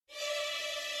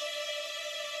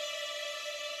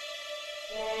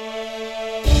It's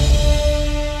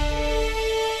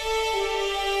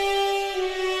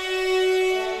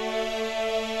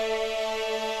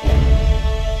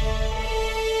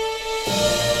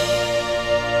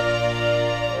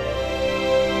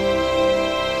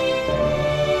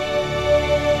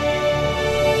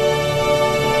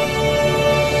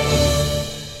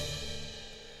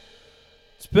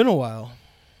been a while.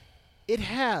 It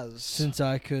has. Since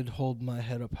I could hold my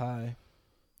head up high.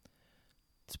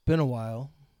 It's been a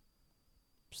while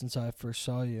since I first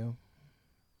saw you.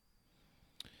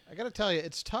 I got to tell you,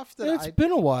 it's tough that It's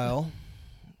been a while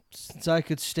since I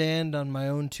could stand on my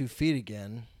own 2 feet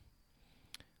again.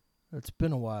 It's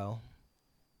been a while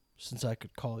since I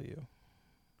could call you.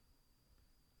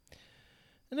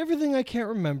 And everything I can't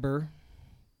remember,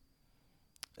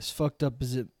 as fucked up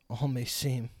as it all may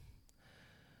seem,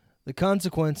 the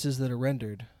consequences that are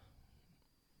rendered,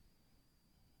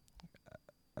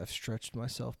 I've stretched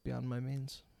myself beyond my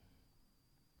means.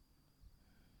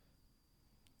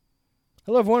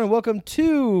 Hello, everyone, and welcome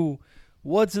to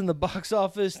What's in the Box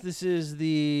Office. This is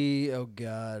the... Oh,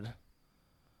 God.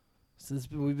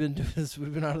 We've been doing this.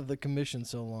 We've been out of the commission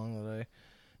so long that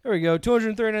There we go.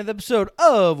 239th episode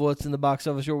of What's in the Box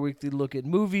Office, your weekly look at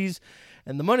movies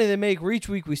and the money they make. Where each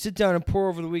week we sit down and pour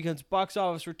over the weekend's box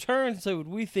office returns and say what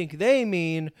we think they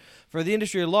mean for the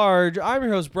industry at large. I'm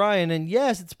your host, Brian, and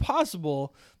yes, it's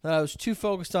possible that I was too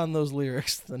focused on those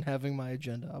lyrics than having my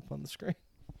agenda up on the screen.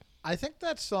 I think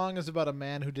that song is about a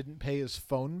man who didn't pay his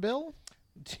phone bill.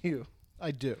 Do you? I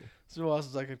do. So who else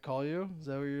is I could call you? Is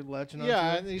that what you're latching on to?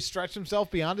 Yeah, and he stretched himself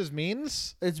beyond his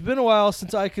means. It's been a while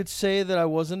since I could say that I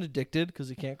wasn't addicted, because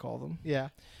you can't call them. Yeah.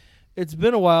 It's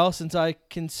been a while since I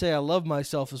can say I love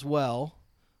myself as well.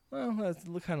 Well, that's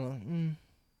kind of... you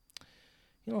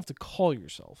don't have to call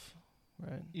yourself,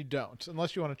 right? You don't,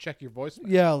 unless you want to check your voicemail.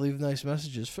 Yeah, I'll leave nice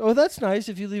messages. Oh, that's nice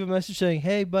if you leave a message saying,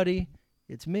 hey, buddy,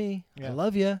 it's me. Yeah. I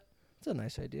love you. It's a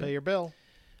nice idea. Pay your bill.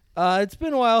 It's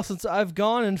been a while since I've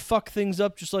gone and fucked things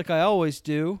up just like I always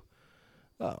do.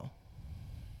 Oh.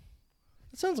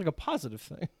 That sounds like a positive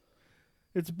thing.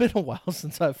 It's been a while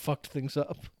since I've fucked things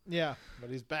up. Yeah, but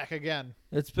he's back again.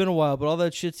 It's been a while, but all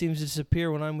that shit seems to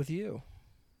disappear when I'm with you.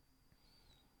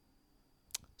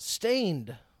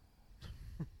 Stained.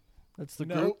 That's the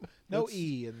group. No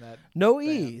E in that. No band.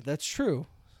 E. That's true.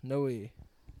 No E.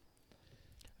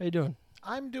 How you doing?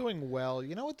 I'm doing well.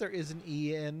 You know what there is an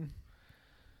E in?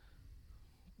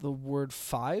 The word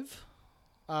 5?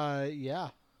 Yeah.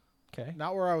 Okay.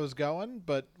 Not where I was going,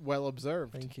 but well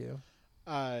observed. Thank you.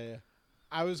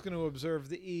 I was going to observe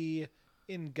the E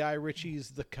in Guy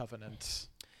Ritchie's The Covenant.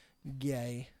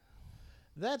 Yay.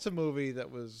 That's a movie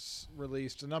that was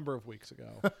released a number of weeks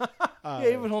ago. Yeah,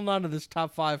 you've been holding on to this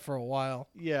top 5 for a while.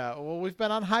 Yeah, well, we've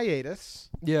been on hiatus.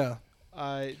 Yeah.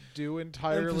 Due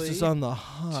entirely Emphasis on the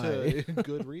high. to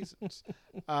good reasons.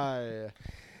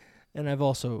 And I've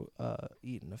also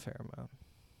eaten a fair amount.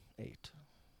 8.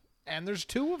 And there's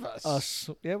 2 of us. Us.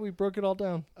 Yeah, we broke it all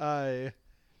down.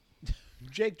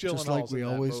 Jake Gyllenhaal's Just like we in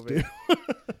that always movie.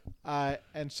 do.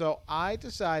 And so I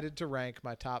decided to rank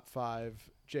my top 5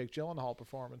 Jake Gyllenhaal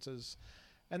performances.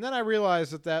 And then I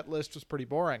realized that list was pretty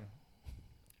boring.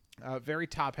 Very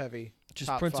top-heavy. Just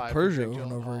top Prince of 5 Persia for Jake over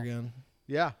and over Gyllenhaal. again.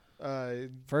 Yeah.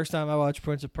 First time I watched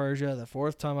Prince of Persia. The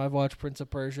 4th time I've watched Prince of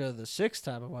Persia. The 6th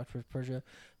time I watched Prince of Persia.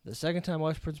 The 2nd time I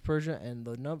watched Prince of Persia. And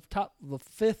the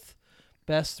 5th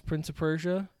best Prince of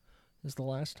Persia is the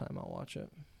last time I'll watch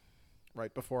it.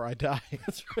 Right before I die.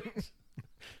 That's right.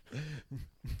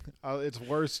 It's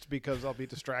worst because I'll be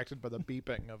distracted by the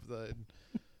beeping of the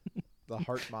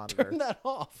heart monitor. Turn that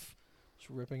off. Just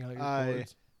ripping out your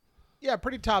cords. Yeah,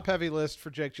 pretty top-heavy list for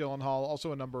Jake Gyllenhaal.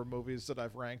 Also a number of movies that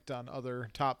I've ranked on other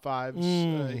top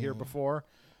 5s here before.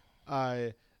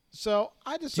 So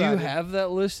I decided... Do you have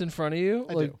that list in front of you?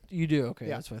 I do. You do? Okay,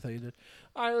 Yeah. that's what I thought you did.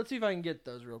 All right, let's see if I can get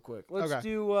those real quick. Let's Okay.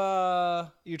 do...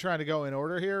 You trying to go in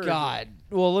order here? or- God.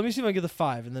 Well, let me see if I can get the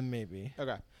 5, and then maybe.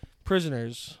 Okay.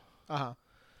 Prisoners. Uh-huh.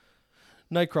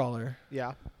 Nightcrawler.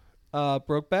 Yeah.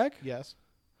 Brokeback. Yes.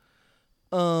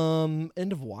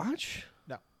 End of Watch?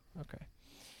 No. Okay.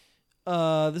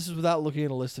 This is without looking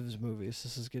at a list of his movies.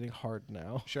 This is getting hard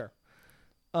now. Sure.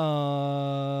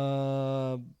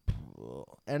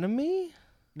 Enemy?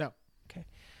 No. Okay.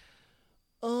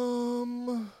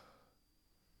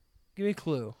 Give me a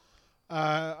clue.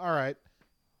 All right.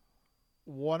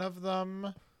 One of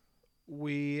them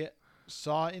we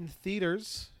saw in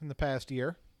theaters in the past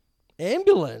year.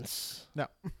 Ambulance. No.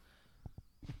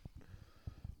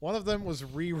 One of them was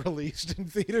re-released in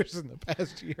theaters in the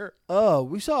past year. Oh,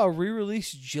 we saw a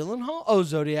re-release Gyllenhaal. Oh,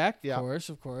 Zodiac. Yeah.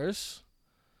 Of course.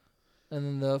 And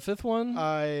then the 5th one.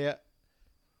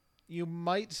 You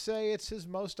might say it's his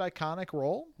most iconic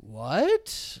role.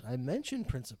 What? I mentioned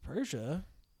Prince of Persia.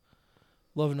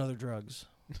 Love and Other Drugs.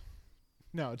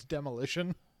 No, it's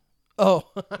Demolition. Oh.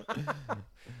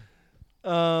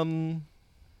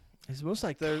 His most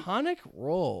iconic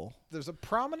role. There's a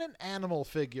prominent animal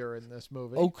figure in this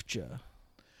movie. Okja.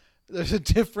 There's a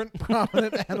different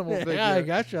prominent animal figure. Yeah, I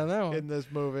got you on that one. In this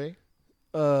movie.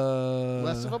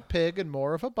 Less of a pig and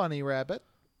more of a bunny rabbit.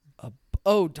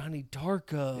 Donnie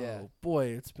Darko. Yeah. Boy,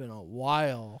 it's been a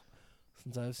while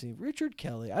since I've seen Richard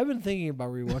Kelly. I've been thinking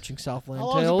about rewatching Southland How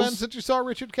long Tales. has it been since you saw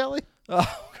Richard Kelly?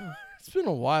 It's been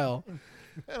a while.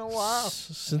 In a while.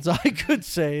 Since I could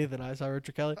say that I saw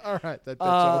Richard Kelly. All right, that bit's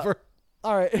over.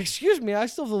 All right, excuse me. I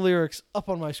still have the lyrics up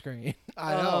on my screen.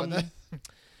 I know.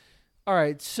 All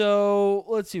right, so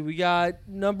let's see. We got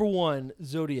number 1,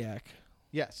 Zodiac.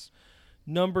 Yes.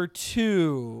 Number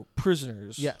 2,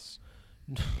 Prisoners. Yes.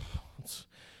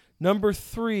 Number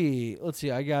 3, let's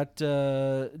see. I got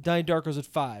Donnie Darko's at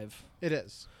 5. It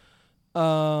is.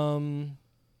 Then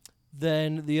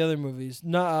the other movies,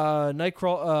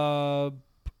 Nightcrawler.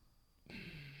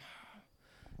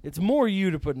 It's more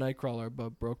you to put Nightcrawler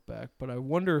above Brokeback, but I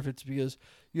wonder if it's because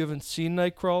you haven't seen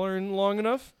Nightcrawler in long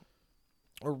enough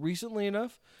or recently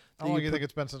enough. How long do you think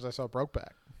it's been since I saw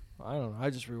Brokeback? I don't know.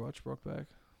 I just rewatched Brokeback.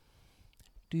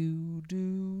 Do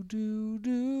do do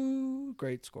do.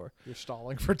 Great score. You're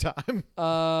stalling for time.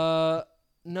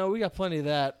 No, we got plenty of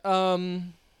that.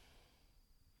 I'm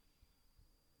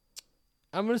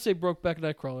gonna say Brokeback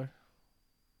Nightcrawler.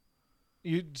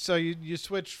 You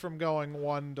switched from going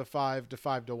 1 to 5 to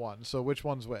 5 to 1. So which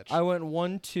one's which? I went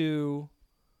 1, 2,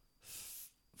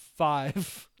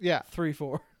 5. Yeah. 3,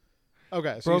 4.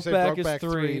 Okay, so you say Brokeback Brokeback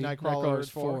is 3, Nightcrawler is Nightcrawler's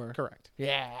 4. 4. Correct.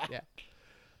 Yeah. Yeah.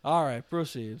 All right,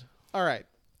 proceed. All right.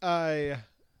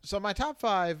 So my top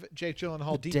 5 Jake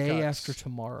Gyllenhaal The deep day cuts, after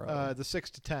tomorrow. the 6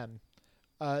 to 10.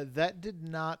 That did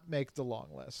not make the long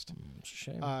list. It's a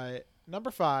shame. Number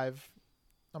 5,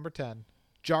 number 10,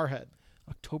 Jarhead.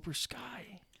 October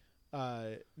Sky.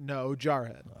 No,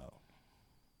 Jarhead. Oh.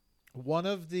 One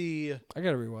of the I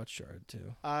gotta rewatch Jarhead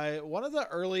too. one of the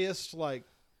earliest like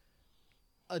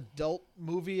adult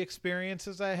movie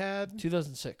experiences I had,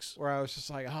 2006. where I was just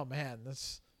like, oh man,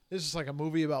 this is like a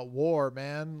movie about war,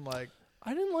 man. Like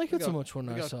I didn't like it so much when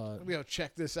I saw it. We go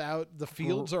check this out. The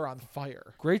fields are on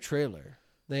fire. Great trailer.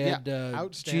 They had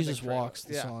outstanding Jesus trailer. Walks,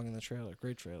 the song in the trailer.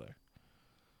 Great trailer.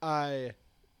 I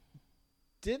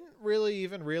didn't really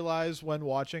even realize when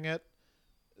watching it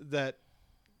that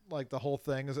like the whole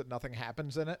thing is that nothing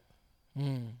happens in it.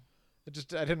 I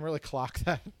didn't really clock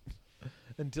that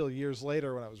until years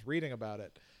later when I was reading about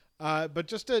it. But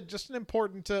just an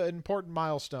important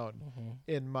milestone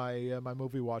in my my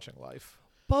movie watching life.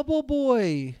 Bubble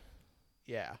Boy.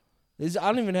 Yeah. I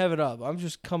don't even have it up. I'm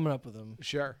just coming up with him.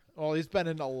 Sure. Well, he's been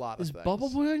in a lot of Is things.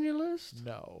 Bubble Boy on your list?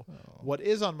 No. What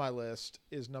is on my list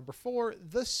is number 4,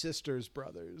 The Sisters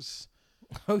Brothers.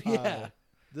 Oh yeah.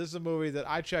 This is a movie that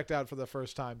I checked out for the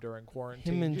first time during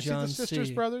quarantine. Him and Did you John see The Sisters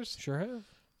C. Brothers? Sure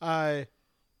have.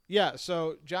 Yeah,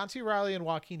 so John C. Reilly and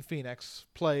Joaquin Phoenix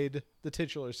played the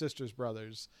titular Sisters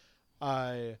Brothers.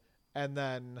 And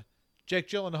then Jake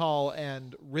Gyllenhaal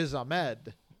and Riz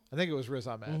Ahmed, I think it was Riz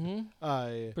Ahmed,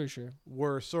 Pretty sure.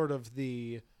 were sort of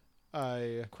the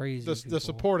Crazy the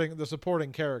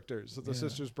supporting characters that the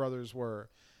Sisters Brothers were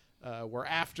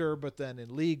after, but then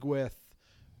in league with.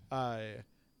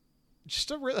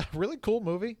 Just a really cool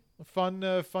movie, fun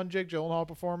Jake Gyllenhaal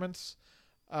performance.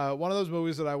 One of those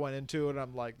movies that I went into and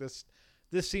I'm like, this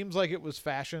seems like it was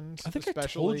fashioned. I think I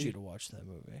told you to watch that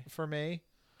movie. For me,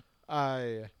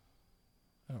 I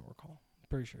don't recall.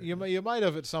 Pretty sure you might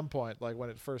have at some point, like when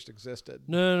it first existed.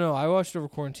 No. I watched it over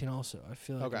quarantine also. I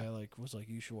feel like Okay. I was like,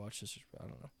 you should watch this. I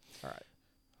don't know. All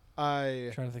right.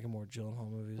 I'm trying to think of more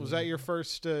Gyllenhaal movies. Was that your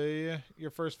first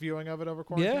viewing of it over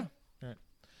quarantine? Yeah. All right.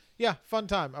 Yeah, fun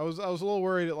time. I was a little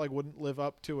worried it like wouldn't live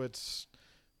up to its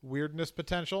weirdness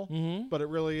potential, but it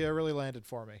really landed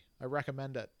for me. I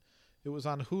recommend it. It was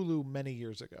on Hulu many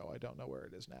years ago. I don't know where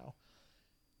it is now.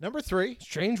 Number 3,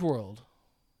 Strange World.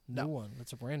 No. New one.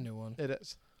 That's a brand new one. It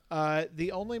is.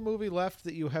 The only movie left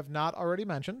that you have not already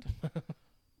mentioned,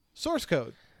 Source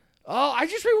Code. Oh, I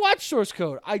just rewatched Source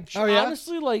Code. Yeah?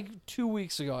 Honestly, like 2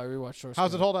 weeks ago, I rewatched Source Code.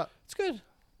 How's it hold up? It's good.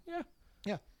 Yeah.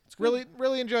 Yeah. It's good.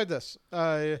 Really enjoyed this.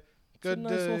 Good, It's a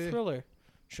nice little thriller.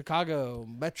 Chicago,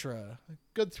 Metra.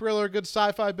 good thriller, good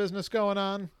sci-fi business going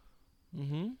on.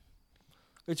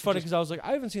 It's funny because I was like,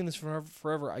 I haven't seen this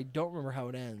forever. I don't remember how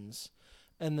it ends.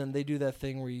 And then they do that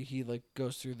thing where he like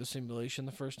goes through the simulation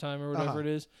the first time or whatever it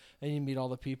is, and you meet all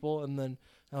the people. And then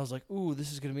I was like, ooh,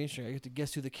 this is gonna be interesting. I get to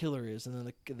guess who the killer is. And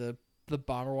then the the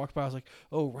bomber walked by, I was like,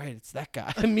 oh, right, it's that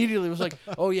guy. Immediately was like,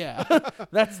 oh, yeah,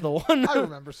 that's the one. I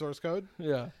remember Source Code.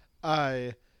 Yeah.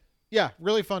 Yeah,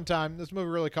 really fun time. This movie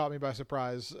really caught me by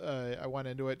surprise. I went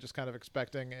into it just kind of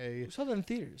expecting We saw that in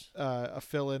theaters. a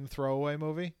fill-in throwaway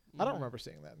movie. I don't remember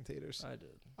seeing that in theaters. I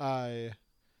did.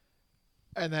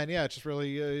 And then, yeah, it's just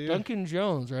really... Duncan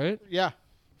Jones, right? Yeah.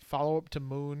 Follow-up to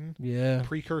Moon. Yeah.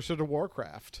 Precursor to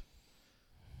Warcraft.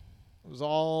 It was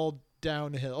all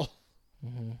downhill.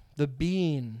 Mm-hmm. The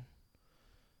Bean.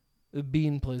 The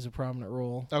Bean plays a prominent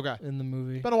role in the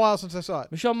movie. It's been a while since I saw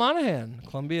it. Michelle Monaghan,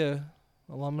 Columbia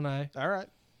alumni. All right.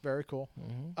 Very cool.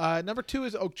 Mm-hmm. Number 2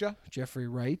 is Okja. Jeffrey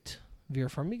Wright, Vera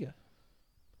Farmiga.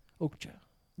 Okja.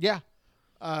 Yeah.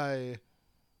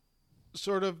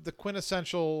 Sort of the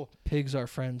quintessential Pigs are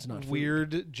friends, not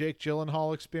weird food. Jake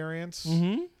Gyllenhaal experience.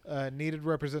 Mm-hmm. Needed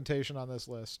representation on this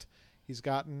list. He's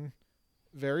gotten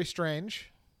very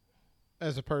strange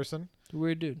as a person.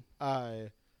 Weird dude.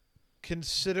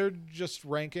 Considered just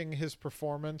ranking his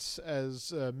performance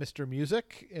as Mr.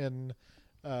 Music in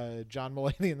John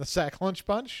Mulaney and the Sack Lunch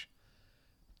Punch.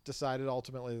 Decided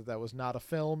ultimately that was not a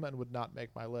film and would not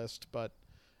make my list, but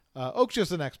Okja's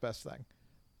the next best thing.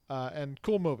 And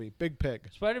cool movie, Big Pig.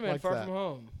 Spider-Man like Far that. From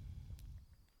Home.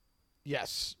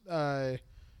 Yes.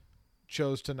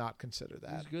 Chose to not consider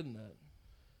that. He's good in that.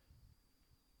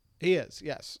 He is,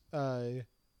 yes.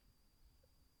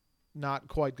 Not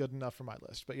quite good enough for my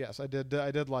list, but yes, I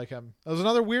did like him. That was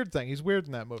another weird thing. He's weird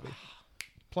in that movie.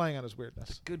 Playing on his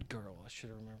weirdness. Good girl. I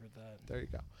should have remembered that. There you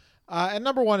go. And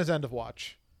number 1 is End of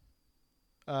Watch.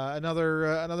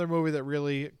 Another movie that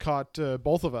really caught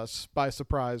both of us by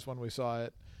surprise when we saw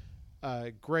it.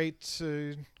 Great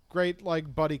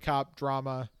like buddy cop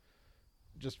drama,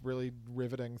 just really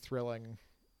riveting, thrilling.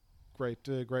 Great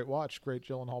watch. Great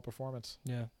Gyllenhaal performance.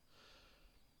 Yeah.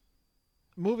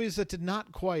 Movies that did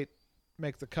not quite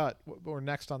make the cut were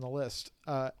next on the list.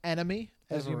 Enemy,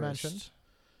 as you mentioned.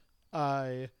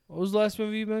 What was the last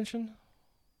movie you mentioned?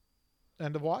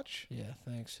 End of Watch. Yeah,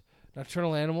 thanks.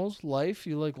 Nocturnal Animals, Life.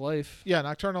 You like Life? Yeah,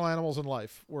 Nocturnal Animals and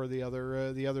Life were the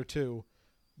other two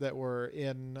that were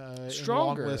in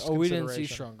Stronger. In long list we didn't see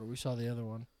consideration. Stronger. We saw the other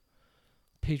one.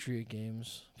 Patriot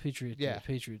Games.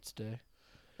 Patriots Day.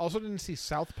 Also didn't see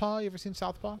Southpaw. You ever seen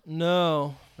Southpaw?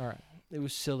 No. All right. It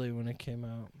was silly when it came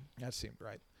out. That seemed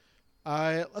right.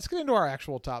 Let's get into our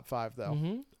actual top 5, though,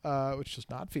 Mm-hmm. which does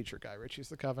not feature Guy Ritchie's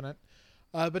The Covenant,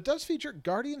 but does feature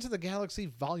Guardians of the Galaxy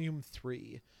Volume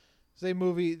 3. It's a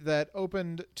movie that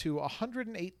opened to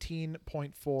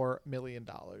 $118.4 million.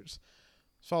 It's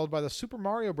followed by the Super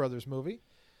Mario Brothers movie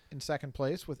in second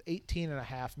place with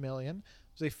 $18.5 million.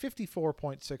 It was a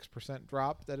 54.6%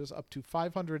 drop. That is up to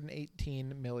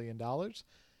 $518 million.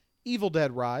 Evil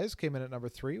Dead Rise came in at number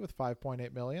 3 with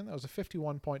 $5.8 million. That was a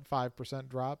 51.5%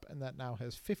 drop, and that now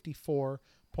has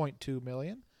 $54.2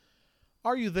 million.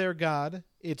 Are You There, God?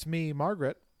 It's Me,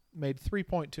 Margaret made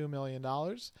 $3.2 million,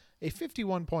 a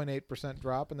 51.8%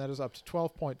 drop, and that is up to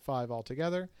 $12.5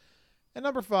 altogether. And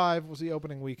number 5 was the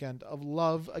opening weekend of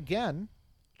Love Again,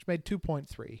 which made $2.3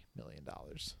 million.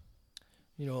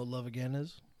 You know what Love Again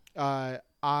is?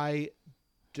 I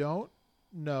don't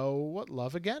know what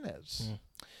Love Again is.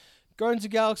 Guardians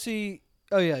of the Galaxy.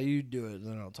 Oh, yeah, you do it, and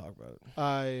then I'll talk about it.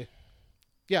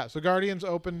 Yeah, so Guardians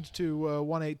opened to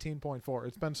 118.4.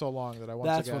 It's been so long that I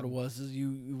That's again... what it was.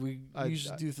 We used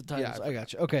to do the titles. Yeah, I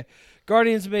got you. Okay.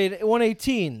 Guardians made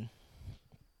 118.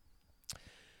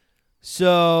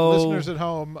 So listeners at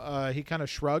home, he kind of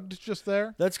shrugged just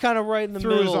there. That's kind of right in the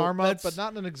threw middle. His arm up, but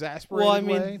not in an exasperated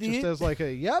way, just as like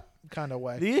a yep kind of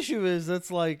way. The issue is that's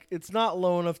like it's not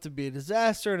low enough to be a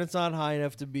disaster, and it's not high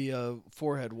enough to be a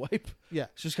forehead wipe. Yeah,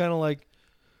 it's just kind of like,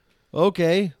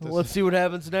 okay, let's see what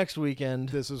happens next weekend.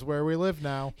 This is where we live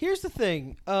now. Here's the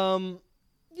thing.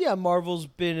 Yeah, Marvel's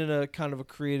been in a kind of a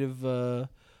creative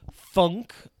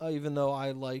funk, even though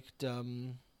I liked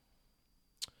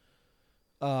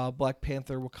Black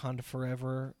Panther, Wakanda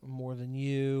Forever more than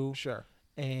you. Sure.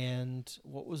 And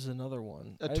what was another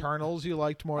one? Eternals you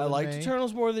liked more than me? I liked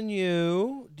Eternals more than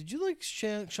you. Did you like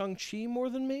Shang-Chi more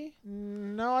than me?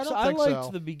 No, I don't think so. I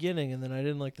liked the beginning, and then I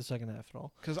didn't like the second half at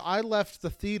all. Because I left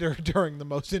the theater during the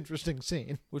most interesting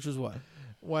scene. Which was what?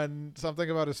 When something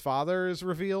about his father is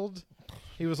revealed.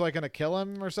 He was like going to kill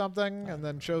him or something, and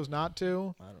then chose not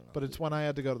to. I don't know. But it's when I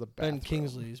had to go to the bathroom. Ben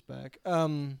Kingsley's back.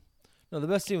 No, the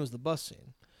best scene was the bus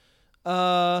scene.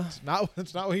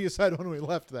 It's not what you said when we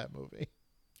left that movie.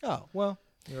 Oh, well.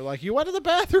 You were like, you went to the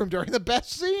bathroom during the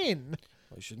best scene.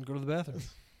 Well, you shouldn't go to the bathroom.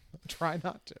 Try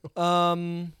not to.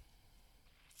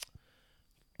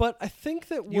 But I think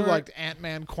that you liked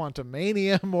Ant-Man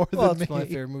Quantumania more than me. It's my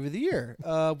favorite movie of the year.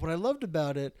 What I loved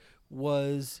about it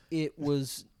was it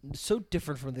was so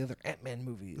different from the other Ant-Man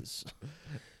movies.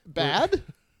 Bad?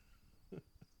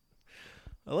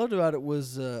 I loved about it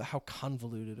was how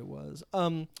convoluted it was.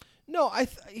 No,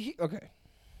 okay.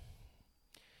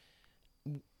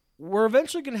 We're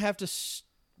eventually gonna have to.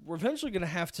 We're eventually gonna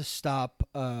have to stop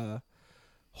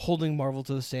holding Marvel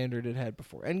to the standard it had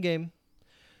before Endgame,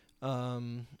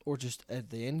 or just at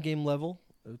the Endgame level.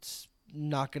 It's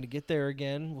not gonna get there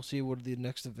again. We'll see what the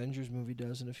next Avengers movie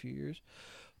does in a few years,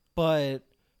 but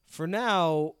for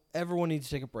now, everyone needs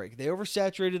to take a break. They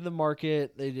oversaturated the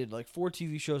market. They did like 4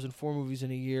 TV shows and 4 movies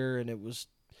in a year, and it was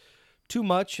too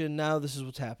much, and now this is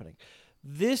what's happening.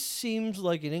 This seems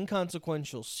like an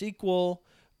inconsequential sequel.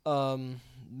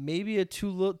 Maybe a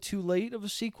too late of a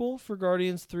sequel for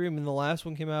Guardians 3. I mean, the last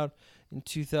one came out in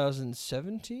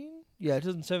 2017? Yeah,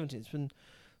 2017. It's been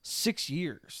 6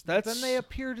 years. Then they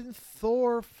appeared in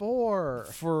Thor 4.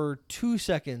 For 2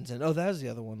 seconds. And, that was the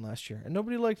other one last year. And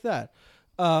nobody liked that.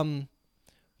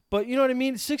 But you know what I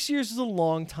mean? 6 years is a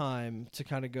long time to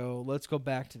kind of go, let's go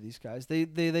back to these guys. They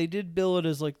did bill it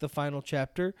as like the final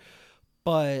chapter,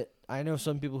 but I know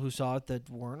some people who saw it that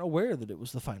weren't aware that it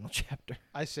was the final chapter.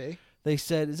 I see. They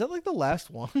said, is that like the last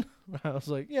one? I was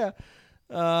like, yeah,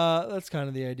 that's kind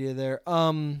of the idea there.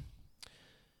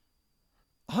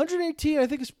 118, I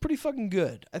think, is pretty fucking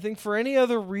good. I think for any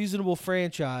other reasonable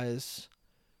franchise,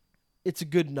 it's a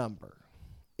good number.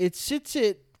 It sits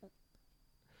at...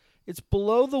 It's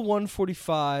below the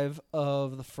 145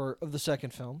 of the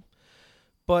second film,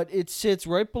 but it sits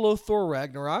right below Thor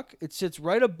Ragnarok. It sits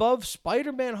right above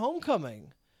Spider-Man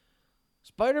Homecoming.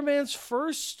 Spider-Man's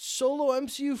first solo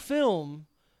MCU film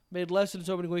made less in its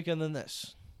opening weekend than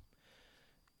this.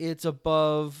 It's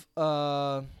above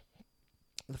the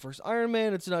first Iron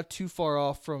Man. It's not too far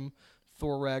off from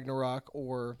Thor Ragnarok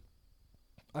or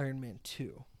Iron Man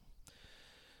 2.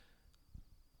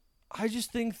 I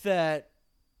just think that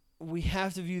we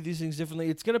have to view these things differently.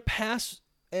 It's going to pass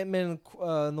Ant-Man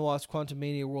and the Wasp: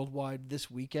 Quantumania worldwide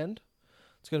this weekend.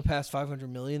 It's going to pass 500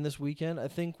 million this weekend. I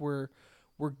think we're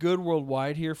good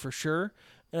worldwide here for sure.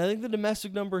 And I think the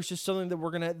domestic number is just something that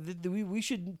we're going to... We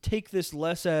should take this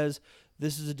less as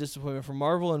this is a disappointment for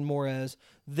Marvel and more as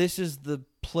this is the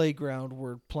playground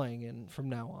we're playing in from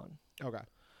now on. Okay.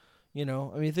 You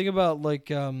know? I mean, think about like...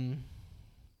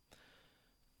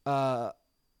 I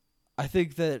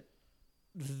think that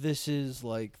this is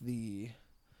like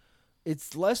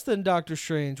it's less than Doctor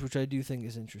Strange, which I do think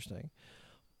is interesting,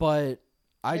 but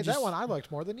that one I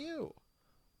liked more than you.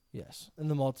 Yes, in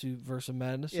the Multiverse of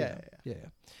Madness. Yeah.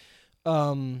 I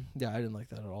didn't like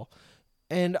that at all,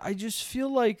 and I just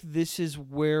feel like this is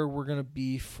where we're gonna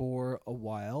be for a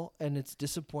while, and it's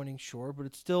disappointing, sure, but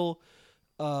it's still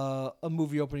a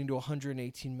movie opening to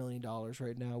 $118 million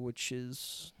right now, which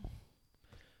is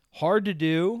hard to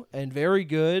do and very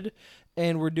good.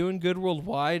 And we're doing good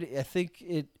worldwide. I think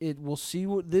it will see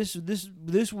what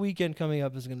this weekend coming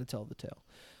up is going to tell the tale.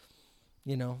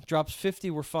 You know, drops 50,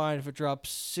 we're fine. If it drops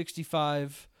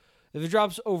 65, if it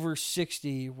drops over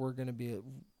 60, we're going to be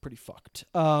pretty fucked.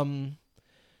 And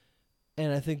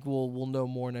I think we'll know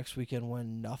more next weekend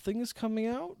when nothing is coming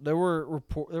out. There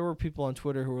were people on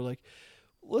Twitter who were like,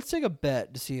 "Let's take a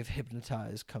bet to see if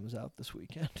Hypnotize comes out this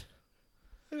weekend."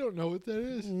 I don't know what that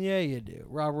is. Yeah, you do.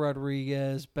 Robert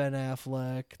Rodriguez, Ben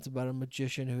Affleck. It's about a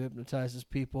magician who hypnotizes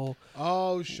people.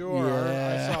 Oh, sure.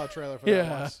 Yeah. I saw a trailer for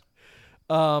that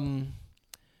once.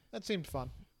 That seemed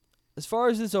fun. As far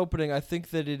as this opening, I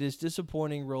think that it is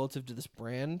disappointing relative to this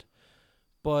brand.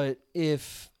 But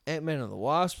if Ant-Man and the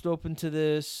Wasp open to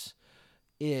this,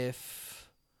 if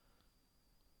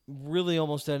really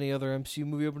almost any other MCU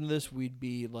movie open to this, we'd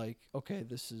be like, okay,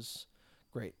 this is...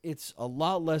 great. It's a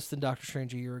lot less than Doctor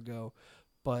Strange a year ago,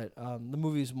 but the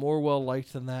movie is more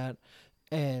well-liked than that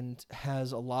and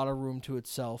has a lot of room to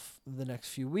itself the next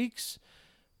few weeks.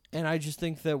 And I just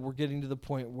think that we're getting to the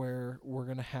point where we're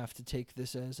going to have to take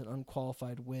this as an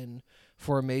unqualified win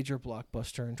for a major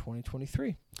blockbuster in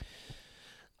 2023.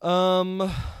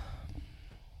 I'm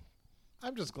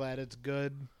just glad it's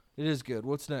good. It is good.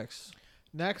 What's next?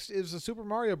 Next is the Super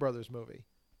Mario Brothers movie.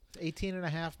 It's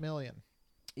 $18.5 million.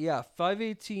 Yeah,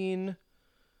 518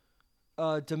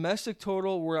 domestic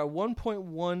total. We're at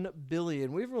 1.1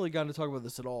 billion. We haven't really gotten to talk about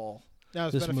this at all. Now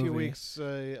it's been a few weeks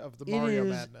of the Mario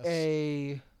Madness. It is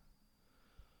a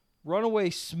runaway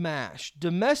smash.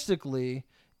 Domestically,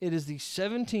 it is the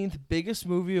 17th biggest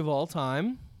movie of all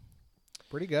time.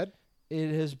 Pretty good.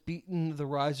 It has beaten The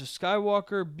Rise of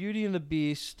Skywalker, Beauty and the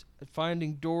Beast,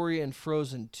 Finding Dory, and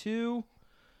Frozen 2.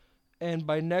 And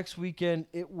by next weekend,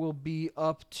 it will be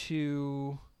up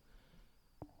to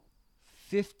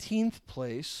 15th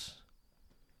place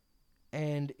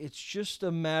and it's just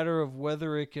a matter of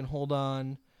whether it can hold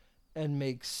on and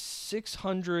make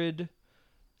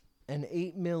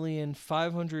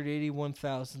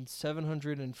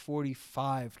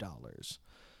 $608,581,745,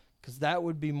 because that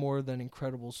would be more than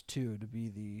Incredibles 2 to be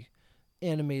the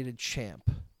animated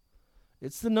champ.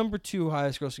 It's the number 2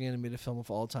 highest grossing animated film of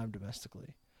all time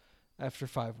domestically after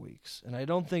 5 weeks. And I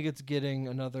don't think it's getting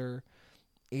another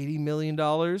 $80 million.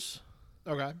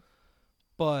 Okay.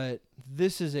 But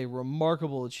this is a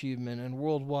remarkable achievement, and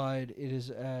worldwide it is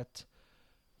at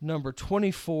number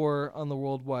 24 on the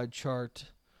worldwide chart.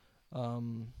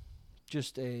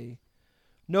 Just a,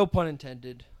 no pun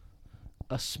intended,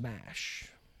 a smash.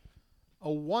 A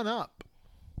 1-up.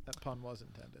 That pun was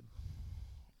intended.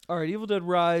 All right, Evil Dead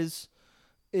Rise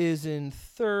is in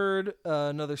third,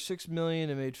 another $6 million.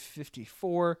 It made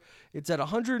 54. It's at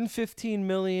 $115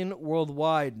 million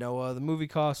worldwide. Noah, the movie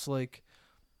costs like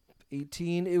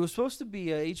 18. It was supposed to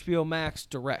be a HBO Max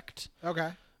direct. Okay.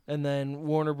 And then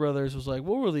Warner Brothers was like,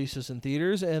 we'll release this in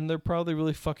theaters, and they're probably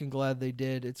really fucking glad they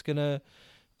did. It's going to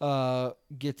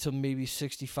get to maybe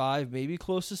 65, maybe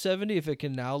close to 70 if it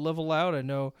can now level out. I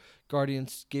know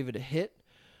Guardians gave it a hit,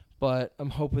 but I'm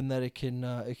hoping that it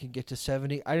can get to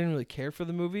 70. I didn't really care for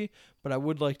the movie, but I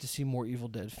would like to see more Evil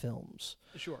Dead films.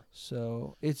 Sure.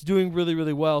 So it's doing really,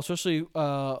 really well, especially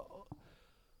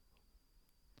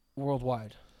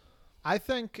worldwide. I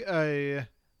think I'm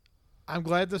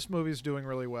glad this movie's doing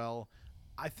really well.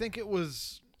 I think it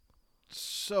was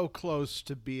so close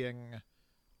to being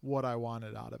what I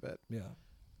wanted out of it. Yeah.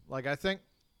 Like I think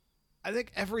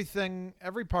everything,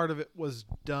 every part of it was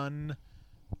done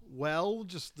well.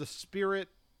 Just the spirit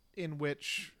in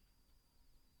which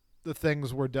the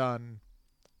things were done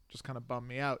just kind of bummed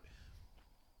me out.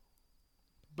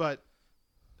 But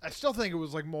I still think it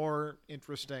was like more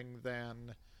interesting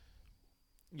than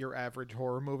your average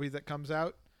horror movie that comes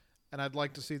out, and I'd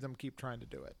like to see them keep trying to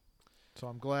do it. So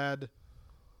I'm glad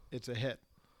it's a hit.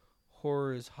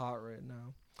 Horror is hot right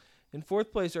now. In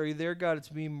fourth place, Are You There, God?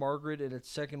 It's Me, Margaret, in its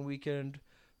second weekend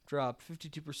dropped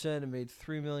 52%. It made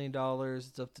 $3 million.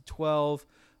 It's up to 12.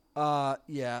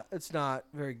 Yeah, it's not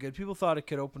very good. People thought it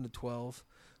could open to 12,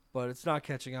 but it's not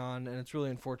catching on, and it's really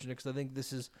unfortunate because I think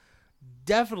this is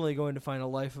definitely going to find a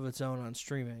life of its own on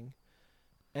streaming,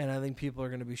 and I think people are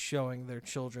going to be showing their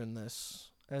children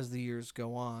this as the years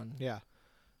go on. Yeah.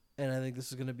 And I think this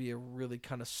is going to be a really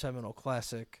kind of seminal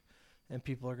classic, and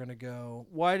people are going to go,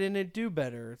 why didn't it do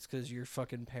better? It's because your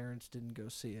fucking parents didn't go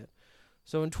see it.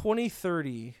 So in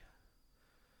 2030,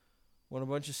 when a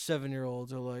bunch of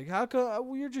 7-year-olds are like, how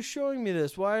come you're just showing me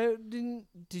this? Why did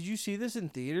you see this in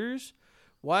theaters?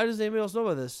 Why does anybody else know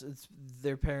about this? It's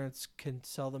their parents can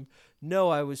tell them, no,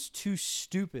 I was too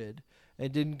stupid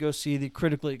and didn't go see the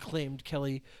critically acclaimed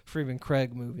Kelly Freeman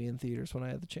Craig movie in theaters when I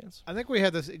had the chance. I think we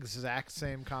had this exact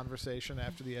same conversation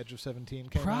after The Edge of 17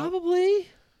 came out. Probably.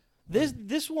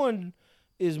 This one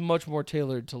is much more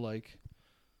tailored to, like,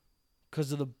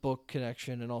 because of the book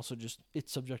connection, and also just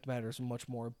its subject matter is much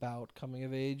more about coming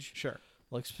of age. Sure.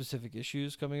 Like specific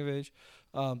issues coming of age.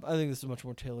 I think this is much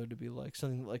more tailored to be like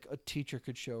something like a teacher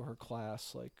could show her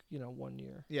class, like, 1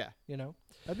 year. Yeah.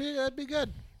 That'd be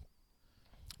good.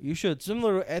 You should.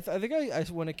 Similar. I think I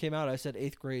when it came out, I said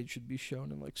 8th grade should be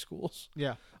shown in like schools.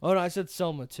 Yeah. Oh no, I said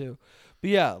Selma too.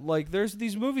 But yeah, like there's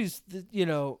these movies that,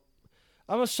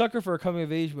 I'm a sucker for a coming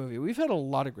of age movie. We've had a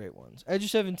lot of great ones. Edge of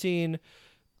 17,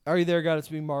 Are You There, God? It's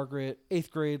Me, Margaret, 8th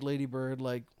grade, Lady Bird.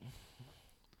 Like,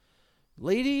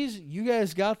 ladies, you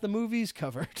guys got the movies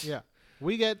covered. Yeah.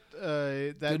 We get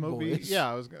that Good movie. Boys. Yeah,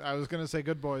 I was going to say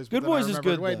Good Boys. Good but then Boys I is remembered,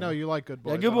 good, wait, though. no, you like Good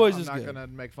Boys. Yeah, Good Boys is I'm good. not going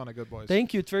to make fun of Good Boys.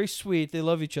 Thank you. It's very sweet. They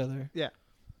love each other. Yeah.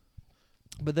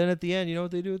 But then at the end, you know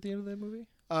what they do at the end of that movie?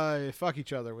 Fuck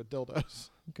each other with dildos.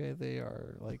 Okay, they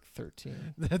are like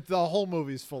 13. The whole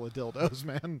movie's full of dildos,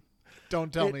 man.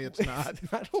 Don't tell me it's not.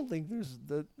 I don't think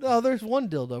there's one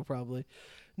dildo probably.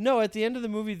 No, at the end of the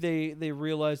movie, they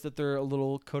realize that they're a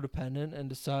little codependent and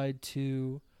decide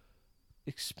to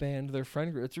expand their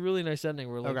friend group. It's a really nice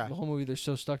ending where like the whole movie they're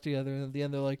so stuck together, and at the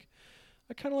end they're like,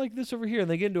 I kind of like this over here, and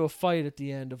they get into a fight at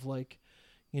the end of like,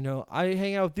 I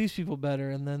hang out with these people better,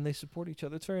 and then they support each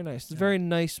other. It's very nice. It's a very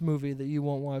nice movie that you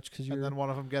won't watch because you're. And then one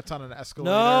of them gets on an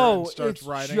escalator and starts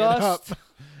riding it up,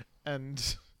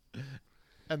 and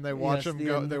they watch him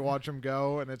go. They watch him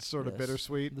go, and it's sort of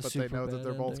bittersweet, but they know that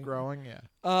they're both growing.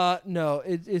 Yeah. No,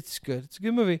 it's good. It's a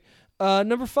good movie.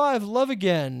 Number 5, Love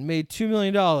Again, made $2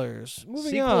 million.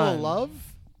 Moving Sequel on. to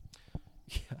Love?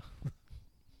 Yeah.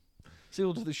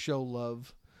 Sequel to the show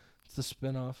Love. It's the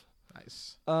spinoff.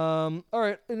 Nice. All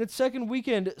right. In its second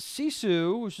weekend,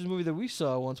 Sisu, which is a movie that we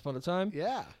saw once upon a time.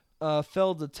 Yeah.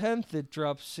 fell to 10th. It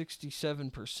dropped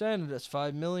 67%. It has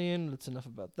 $5 million. That's enough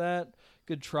about that.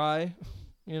 Good try,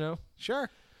 you know. Sure.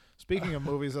 Speaking of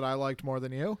movies that I liked more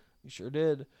than you. You sure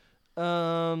did.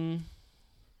 John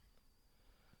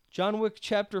Wick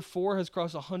Chapter 4 has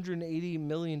crossed $180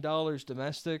 million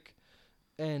domestic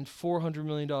and $400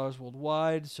 million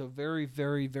worldwide. So very,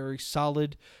 very, very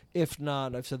solid. If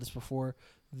not, I've said this before,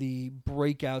 the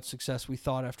breakout success we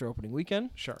thought after opening weekend.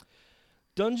 Sure.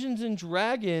 Dungeons and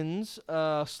Dragons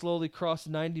slowly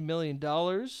crossed $90 million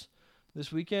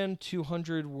this weekend.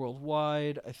 200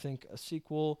 worldwide. I think a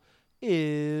sequel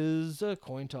is a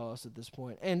coin toss at this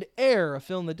point. And Air, a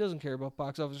film that doesn't care about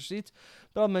box office receipts,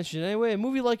 but I'll mention it anyway. A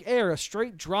movie like Air, a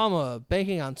straight drama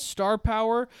banking on star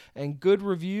power and good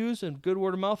reviews and good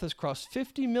word of mouth, has crossed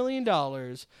 $50 million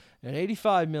and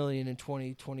 $85 million in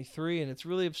 2023. And it's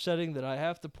really upsetting that I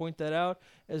have to point that out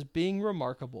as being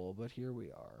remarkable, but here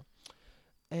we are.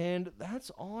 And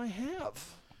that's all I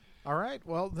have. All right.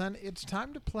 Well, then it's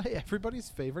time to play everybody's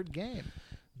favorite game.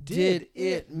 Did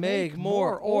it make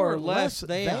more or less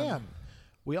than?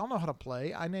 We all know how to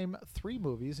play. I name 3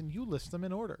 movies, and you list them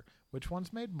in order. Which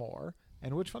one's made more,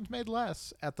 and which one's made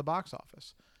less at the box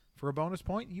office. For a bonus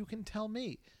point, you can tell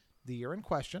me the year in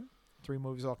question. 3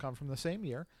 movies all come from the same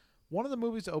year. One of the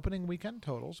movie's opening weekend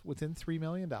totals within $3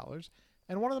 million,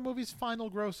 and one of the movie's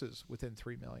final grosses within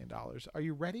 $3 million. Are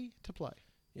you ready to play?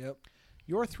 Yep.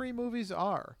 Your 3 movies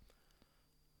are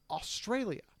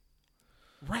Australia,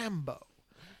 Rambo,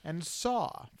 and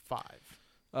Saw 5.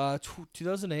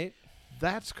 2008.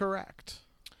 That's correct.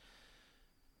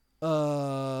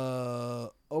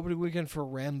 Opening weekend for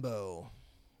Rambo.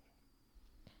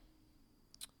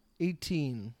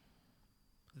 18.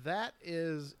 That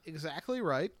is exactly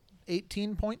right.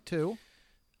 18.2.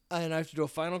 And I have to do a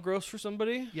final gross for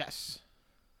somebody? Yes.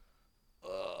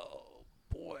 Oh,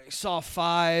 boy. Saw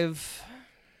 5.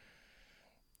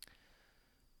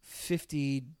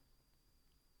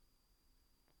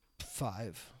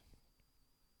 55.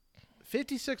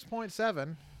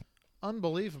 56.7.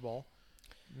 Unbelievable.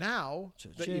 Now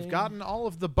that Cha-ching. you've gotten all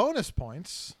of the bonus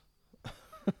points,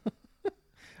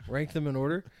 Rank them in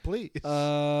order. please.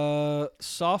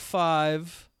 Saw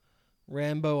 5.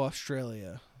 Rambo,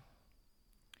 Australia.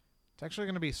 It's actually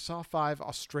going to be Saw 5,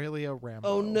 Australia, Rambo.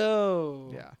 Oh,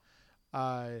 no. Yeah.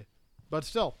 But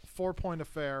still, 4-point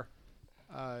affair.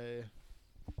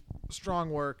 Strong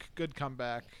work. Good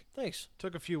comeback. Thanks.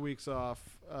 Took a few weeks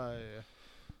off. I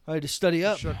had to study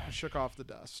up. Shook off the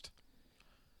dust.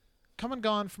 Come and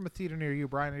gone from a theater near you,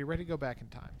 Brian. Are you ready to go back in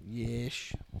time?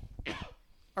 Yeesh.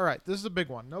 All right. This is a big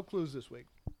one. No clues this week.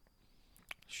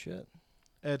 Shit.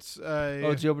 It's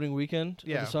it's the opening weekend of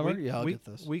the summer? I'll week,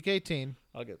 get this. Week 18,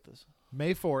 I'll get this.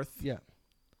 May 4th, Yeah.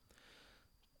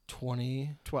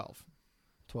 2012.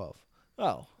 12.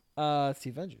 Oh. It's the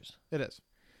Avengers. It is.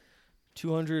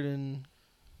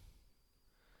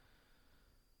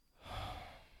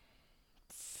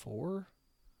 204?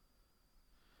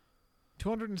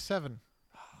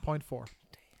 207.4.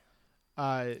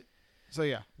 So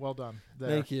yeah, well done. There.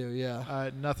 Thank you,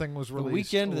 yeah. Nothing was The released.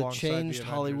 weekend that alongside changed the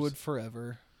Hollywood Avengers.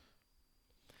 forever.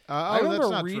 Oh, that's remember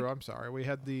not true. I'm sorry. We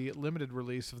had the limited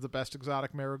release of the Best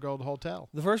Exotic Marigold Hotel.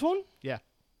 The first one? Yeah.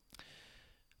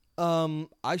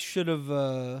 I should have.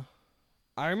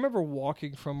 I remember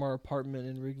walking from our apartment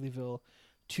in Wrigleyville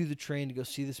to the train to go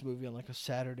see this movie on like a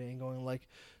Saturday and going like,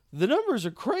 the numbers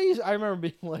are crazy. I remember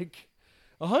being like,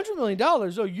 $100 million.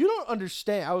 Oh, you don't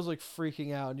understand. I was like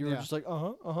freaking out, and you were just like,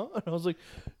 and I was like,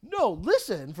 no,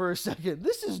 listen for a second.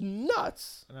 This is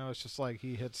nuts. And I was just like,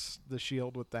 he hits the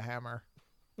shield with the hammer.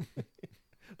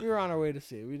 We were on our way to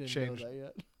see it. We didn't Changed. know that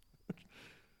yet.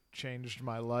 Changed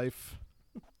my life.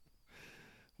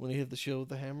 When he hit the shield with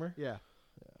the hammer. Yeah.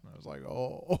 And I was like,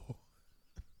 oh.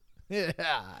 yeah.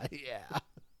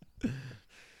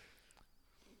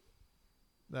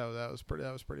 That was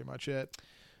pretty much it.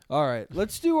 All right,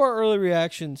 let's do our early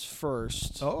reactions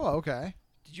first. Oh, okay.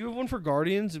 Did you have one for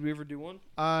Guardians? Did we ever do one?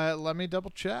 Let me double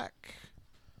check.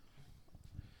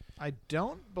 I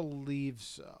don't believe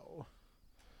so.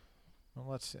 Well,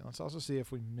 let's see. Let's also see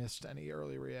if we missed any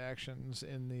early reactions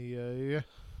in the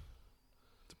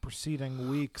preceding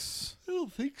weeks. I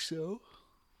don't think so.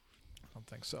 I don't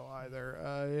think so either.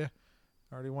 I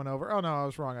already went over. Oh, no, I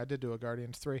was wrong. I did do a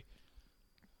Guardians 3.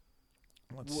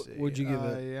 Let's see. What'd you give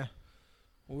it? Yeah.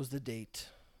 What was the date?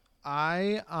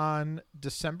 On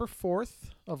December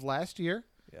 4th of last year,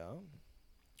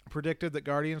 predicted that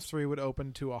Guardians 3 would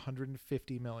open to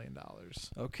 $150 million.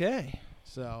 Okay.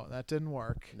 So that didn't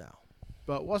work. No.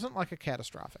 But wasn't like a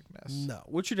catastrophic miss. No.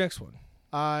 What's your next one?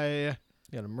 You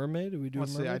got a mermaid? Do we do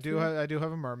Let's a see. mermaid? I do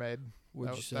have a mermaid.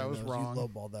 What'd you say? That was wrong. You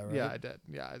lowballed that, right? Yeah, I did.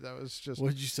 Yeah, that was just.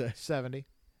 What'd you say? 70.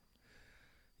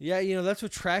 Yeah, that's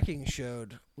what tracking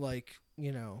showed,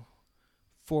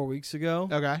 4 weeks ago.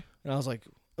 Okay. And I was like,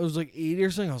 it was like 80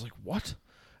 or something. I was like, what?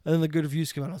 And then the good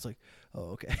reviews came out. I was like,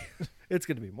 oh, okay. It's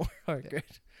going to be more. All right,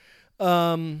 great.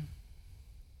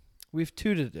 We have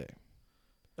 2 today.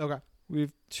 Okay. We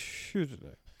have 2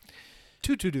 today.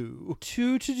 2 to do.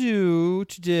 2 to do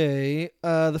today.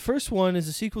 The first one is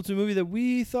a sequel to a movie that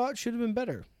we thought should have been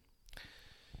better.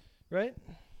 Right?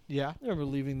 Yeah. I remember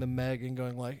leaving the Meg and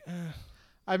going like,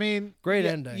 I mean, great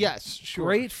ending. Yes, sure.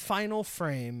 Great final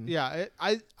frame. Yeah,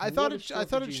 I thought it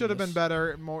should have been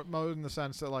better, more in the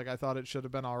sense that I thought it should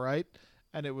have been all right,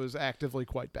 and it was actively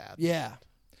quite bad. Yeah,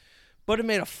 but it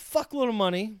made a fuckload of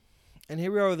money, and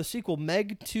here we are with the sequel,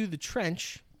 Meg to the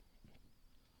Trench.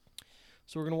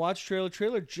 So we're gonna watch trailer.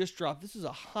 Trailer just dropped. This is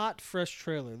a hot, fresh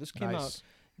trailer. This came out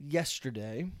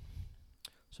yesterday,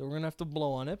 so we're gonna have to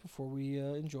blow on it before we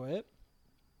enjoy it.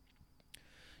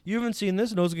 You haven't seen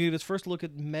this. Noah's going to get his first look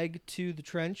at Meg to the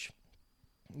Trench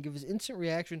and give his instant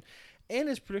reaction and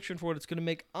his prediction for what it's going to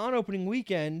make on opening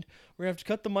weekend. We're going to have to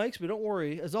cut the mics, but don't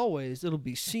worry. As always, it'll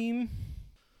be seamless.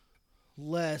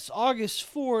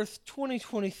 August 4th,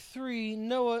 2023.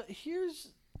 Noah,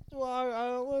 let's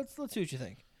see what you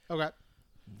think. Okay.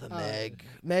 The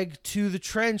Meg to the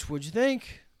Trench. What'd you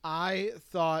think? I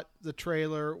thought the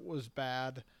trailer was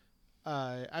bad.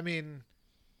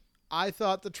 I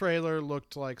thought the trailer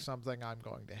looked like something I'm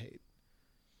going to hate.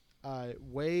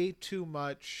 Way too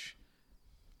much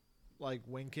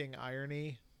winking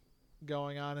irony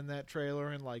going on in that trailer,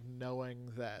 and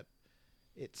knowing that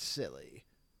it's silly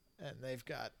and they've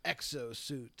got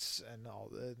exosuits and all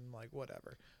that and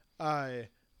whatever. I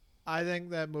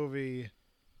think that movie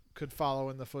could follow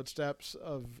in the footsteps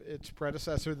of its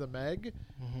predecessor, The Meg,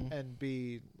 and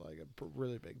be a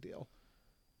really big deal.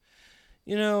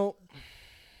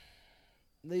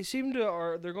 They seem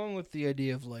to they're going with the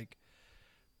idea of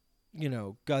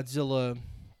Godzilla,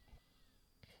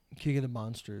 King of the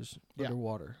Monsters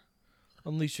underwater,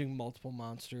 unleashing multiple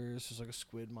monsters. There's a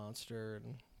squid monster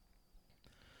and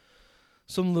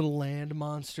some little land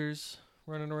monsters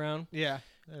running around. Yeah,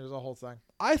 there's a whole thing.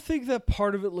 I think that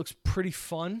part of it looks pretty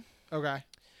fun. Okay.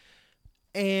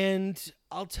 And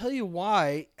I'll tell you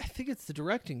why. I think it's the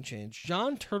directing change.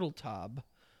 John Turteltaub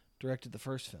directed the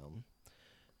first film.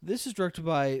 This is directed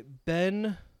by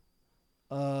Ben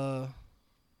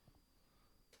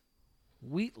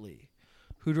Wheatley,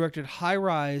 who directed High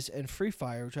Rise and Free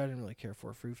Fire, which I didn't really care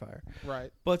for, Free Fire.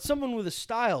 Right. But someone with a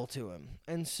style to him.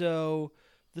 And so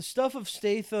the stuff of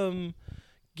Statham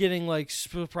getting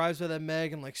surprised by that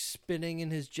Meg and spinning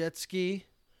in his jet ski,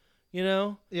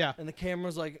 Yeah. And the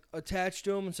camera's attached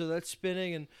to him, and so that's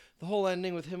spinning, and the whole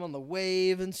ending with him on the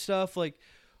wave and stuff,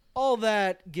 all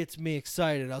that gets me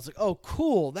excited. I was like, oh,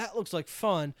 cool. That looks like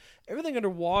fun. Everything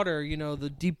underwater, the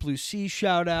Deep Blue Sea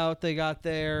shout out they got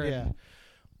there. Yeah.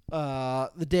 And,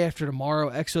 the Day After Tomorrow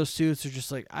exosuits are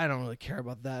just I don't really care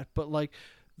about that. But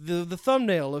the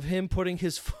thumbnail of him putting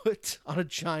his foot on a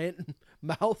giant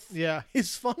mouth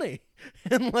is funny.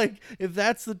 And if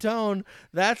that's the tone,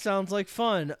 that sounds like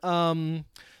fun.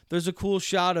 There's a cool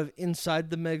shot of inside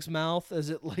the Meg's mouth as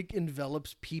it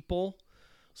envelops people.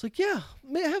 It's yeah,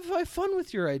 have fun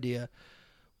with your idea.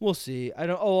 We'll see.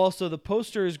 Also the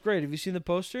poster is great. Have you seen the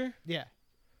poster? Yeah.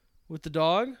 With the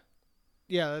dog?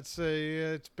 Yeah, it's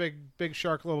big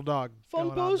shark, little dog.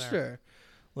 Fun poster.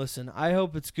 Listen, I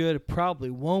hope it's good. It probably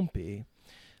won't be.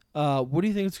 What do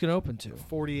you think it's going to open to?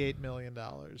 $48 million.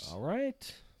 All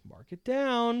right. Mark it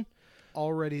down.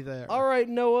 Already there. All right,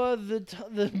 Noah.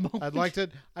 The moment. I'd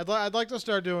like to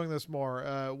start doing this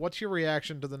more. What's your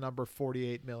reaction to the number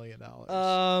 $48 million?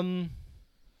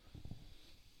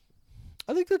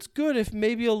 I think that's good, if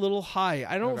maybe a little high.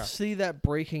 I don't see that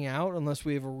breaking out unless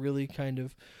we have a really kind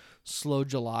of slow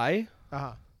July.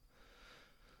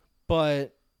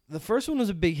 But the first one was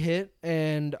a big hit,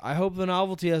 and I hope the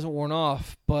novelty hasn't worn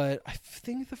off. But I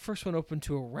think the first one opened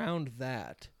to around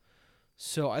that.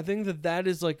 So I think that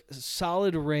is a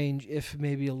solid range, if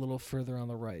maybe a little further on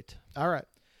the right. All right.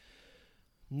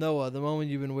 Noah, the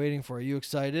moment you've been waiting for. Are you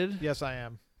excited? Yes, I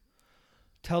am.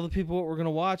 Tell the people what we're going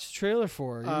to watch the trailer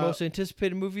for. Your most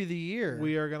anticipated movie of the year.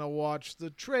 We are going to watch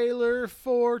the trailer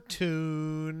for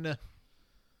Dune.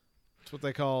 That's what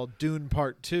they call Dune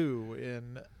Part 2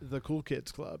 in the Cool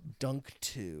Kids Club. Dunk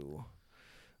 2.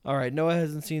 All right, Noah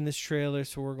hasn't seen this trailer,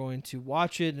 so we're going to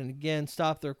watch it and, again,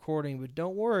 stop the recording. But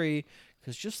don't worry,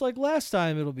 because just like last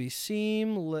time, it'll be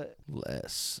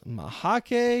seamless.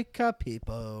 Mahake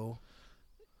Kapipo.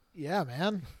 Yeah,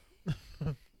 man.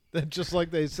 Just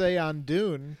like they say on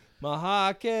Dune.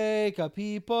 Mahake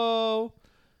Kapipo.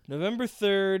 November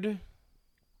 3rd.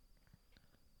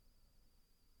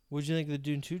 What'd you think of the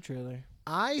Dune 2 trailer?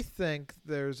 I think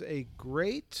there's a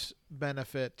great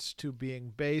benefit to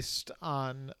being based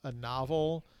on a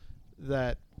novel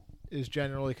that is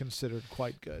generally considered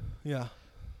quite good. Yeah.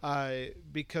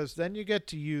 Because then you get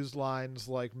to use lines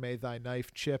like "May thy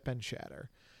knife chip and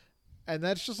shatter," and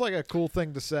that's just like a cool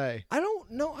thing to say. I don't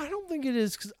know. I don't think it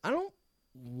is because I don't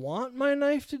want my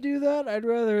knife to do that. I'd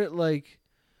rather it like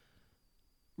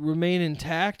remain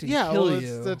intact and kill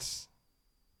you.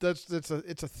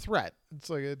 It's a threat.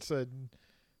 It's like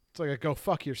a go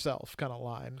fuck yourself kind of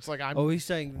line. It's like Oh, he's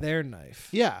saying their knife.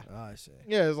 Yeah. Oh, I see.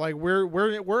 Yeah, it's like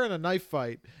we're in a knife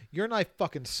fight. Your knife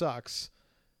fucking sucks,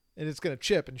 and it's gonna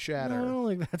chip and shatter. No, I don't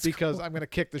think that's because cool. I'm gonna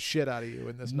kick the shit out of you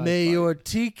in this knife May fight. your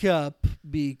teacup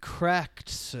be cracked,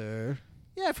 sir.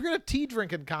 Yeah, if you're gonna tea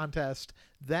drinking contest,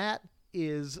 that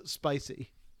is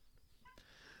spicy.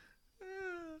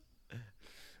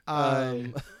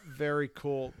 Very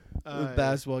cool. With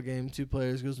basketball game, 2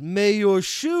 players goes, "May your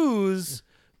shoes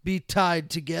be tied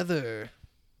together.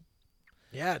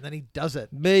 Yeah, and then he does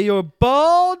it. May your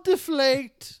ball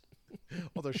deflate."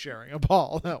 Well, they're sharing a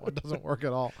ball. That one doesn't work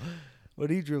at all. When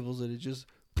he dribbles it, it just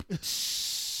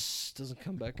doesn't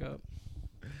come back up.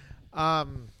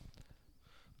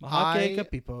 Mahake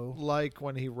Kapipo. Like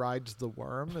when he rides the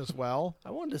worm as well.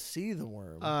 I wanted to see the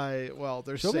worm. Well,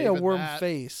 they're Show me saving a worm that.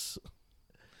 face.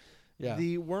 Yeah.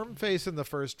 The worm face in the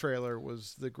first trailer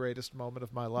was the greatest moment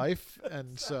of my life,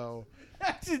 and so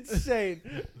That's insane.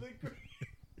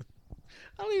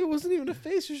 It wasn't even a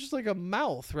face. It was just like a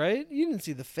mouth, right? You didn't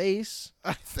see the face.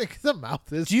 I think the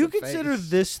mouth is. Do you the consider face.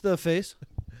 this the face?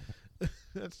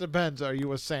 That depends. Are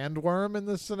you a sandworm in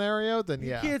this scenario? Then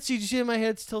yeah. You can't see. Did you see my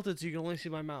head's tilted, so you can only see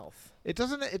my mouth. It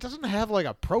doesn't have like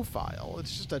a profile.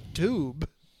 It's just a tube.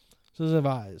 So does it have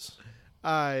eyes?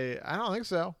 I don't think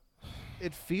so.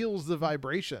 It feels the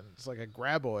vibrations like a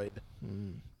graboid.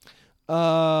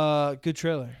 Good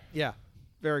trailer. Yeah.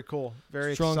 Very cool.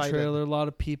 Very Strong excited. trailer. A lot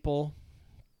of people.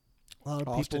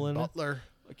 Austin People in Butler.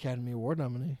 it. Academy Award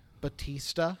nominee.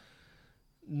 Batista.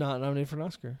 Not nominated for an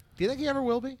Oscar. Do you think he ever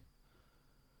will be?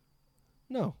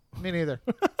 No. Me neither.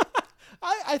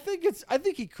 I think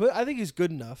he could. I think he's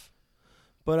good enough,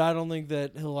 but I don't think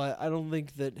that he'll. I don't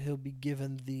think that he'll be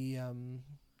given the.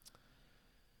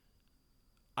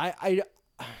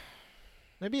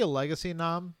 Maybe a legacy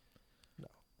nom.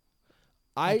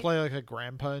 I play like a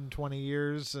grandpa in 20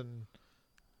 years and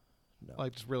no.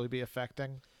 like just really be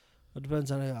affecting. It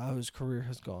depends on how his career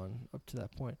has gone up to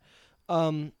that point.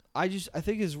 I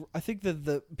think that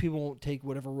the people won't take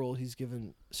whatever role he's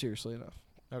given seriously enough.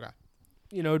 Okay.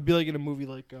 It'd be like in a movie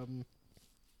like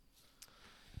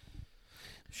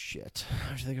shit. I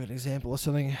have to think of an example of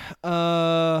something.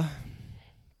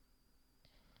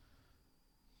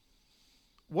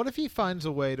 What if he finds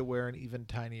a way to wear an even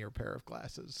tinier pair of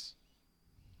glasses?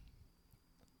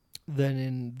 Then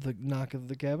in the Knock of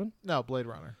the Cabin? No, Blade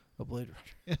Runner. A Blade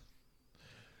Runner.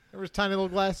 There was tiny little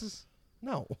glasses?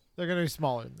 No. They're going to be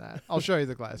smaller than that. I'll show you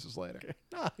the glasses later. Okay.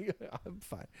 No, I'm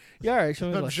fine. Yeah, all right. Show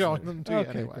me the I'm glasses showing later. them to you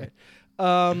Okay, anyway.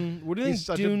 Great. What do you think? He's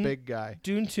such Dune, a big guy.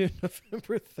 Dune 2,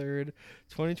 November 3rd,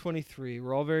 2023.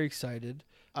 We're all very excited.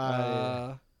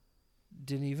 Denis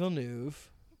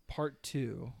Villeneuve, Part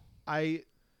 2. I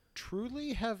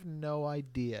truly have no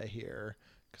idea here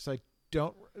because I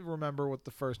don't remember what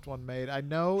the first one made. I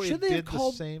know Should it they have did the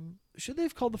called- same. Should they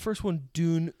have called the first one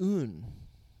Dune Un?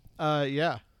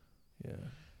 Yeah.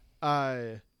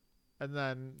 Yeah. And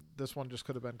then this one just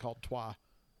could have been called Trois.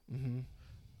 Mm-hmm.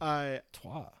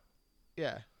 Trois.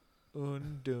 Yeah.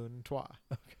 Un, Dune, Trois.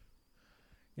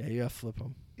 Yeah, you gotta flip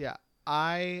them. Yeah.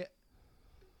 I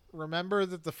remember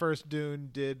that the first Dune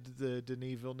did the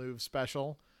Denis Villeneuve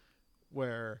special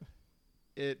where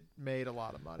it made a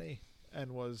lot of money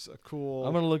and was a cool.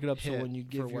 I'm gonna look it up so hit when you for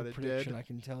give your what it prediction, did. I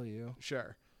can tell you.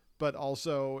 Sure. But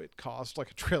also it cost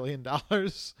like $1 trillion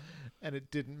and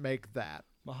it didn't make that.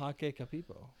 Mahake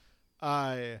Kapipo.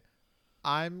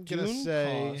 I'm going to Dune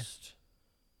say cost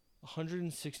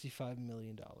 $165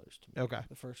 million to make. Okay.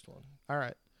 The first one. All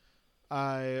right.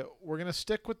 We're going to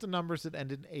stick with the numbers that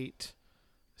end in 8.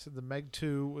 So the Meg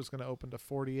 2 was going to open to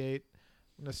 48.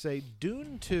 I'm going to say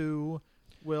Dune 2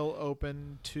 will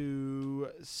open to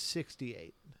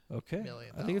 68. Okay.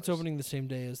 $million. I think it's opening the same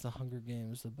day as the Hunger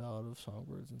Games, the Ballad of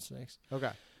Songbirds and Snakes.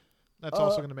 Okay. That's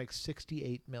also going to make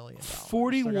 $68 million.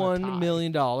 $41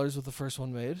 million with the first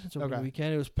one made. It's opening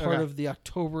weekend. It was part of the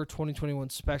October 2021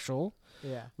 special,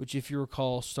 which, if you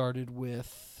recall, started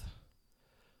with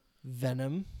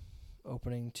Venom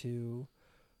opening to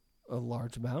a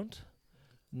large amount.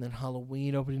 and then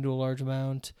Halloween opening to a large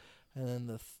amount, and then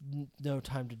the No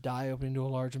Time to Die opening to a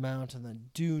large amount, and then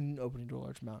Dune opening to a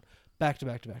large amount, back to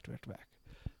back to back to back to back.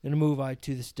 In a move I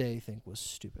to this day think was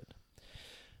stupid.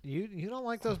 You don't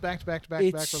like those back to back to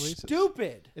back releases? It's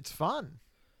stupid. It's fun.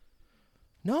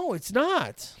 No, it's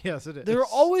not. Yes, it is. There are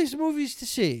always movies to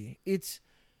see. It's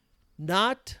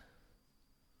not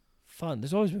fun.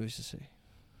 There's always movies to see.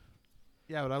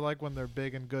 Yeah, but I like when they're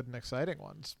big and good and exciting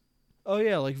ones. Oh,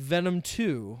 yeah, like Venom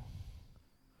 2.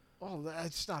 Oh,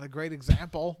 that's not a great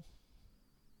example.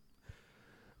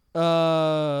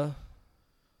 Carnage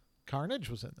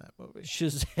was in that movie.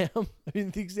 Shazam. I mean,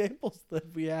 the examples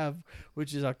that we have,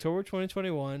 which is October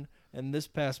 2021 and this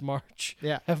past March,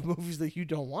 have movies that you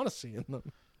don't want to see in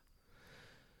them.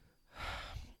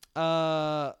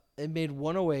 It made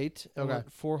 108 and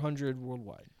went 400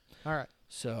 worldwide. All right.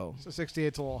 So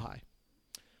 68's a little high.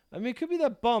 I mean, it could be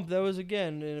that bump. That was,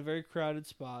 again, in a very crowded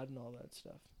spot and all that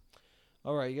stuff.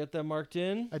 All right, you got that marked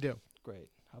in? I do. Great.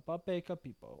 How about Bake Up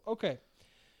People? Okay.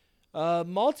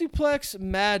 MultIPlex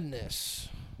Madness.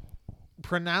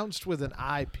 Pronounced with an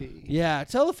IP. Yeah,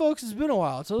 tell the folks it's been a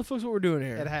while. Tell the folks what we're doing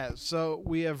here. It has. So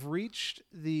we have reached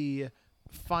the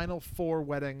final 4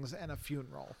 weddings and a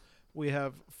funeral. We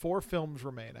have 4 films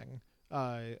remaining,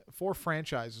 4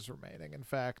 franchises remaining. In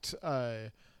fact,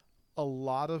 a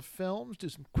lot of films. Do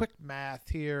some quick math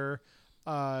here.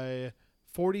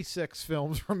 46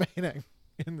 films remaining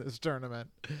in this tournament.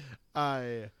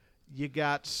 You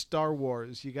got Star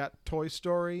Wars, you got Toy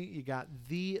Story, you got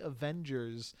The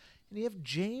Avengers, and you have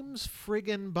James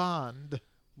friggin' Bond.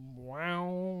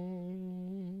 Wow.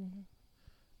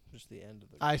 Just the end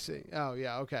of the... I see. Oh,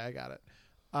 yeah. Okay, I got it.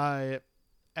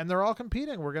 And they're all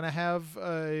competing. We're going to have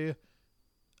a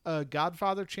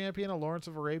Godfather champion, a Lawrence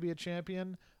of Arabia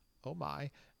champion. Oh,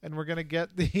 my. And we're going to get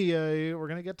we're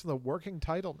going to get to the working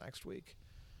title next week.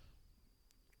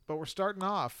 But we're starting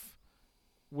off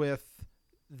with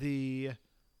the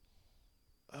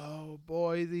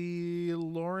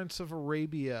Lawrence of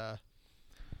Arabia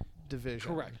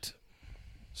division. Correct.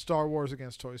 Star Wars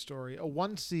against Toy Story, a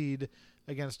 1 seed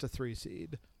against a 3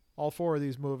 seed. All 4 of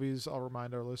these movies, I'll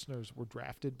remind our listeners, were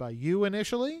drafted by you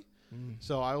initially.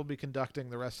 So I will be conducting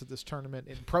the rest of this tournament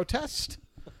in protest.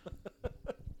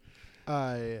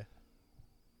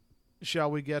 Shall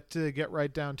we get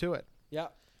right down to it? Yeah.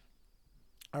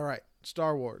 All right.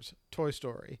 Star Wars, Toy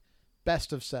Story,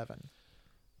 best of 7.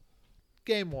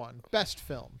 Game 1, best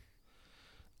film.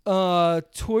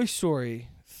 Toy Story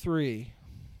 3.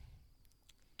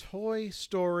 Toy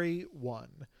Story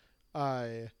 1.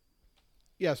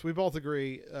 Yes, we both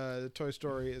agree. Toy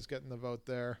Story is getting the vote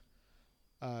there.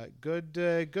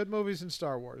 Good movies in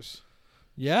Star Wars.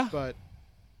 Yeah. But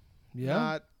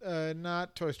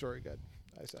not Toy Story good,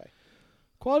 I say.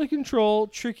 Quality control,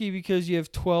 tricky because you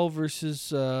have 12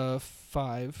 versus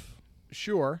 5.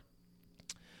 Sure.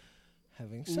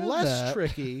 Having said Less that,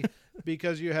 tricky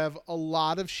because you have a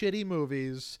lot of shitty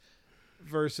movies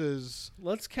versus...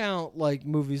 Let's count like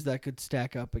movies that could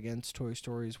stack up against Toy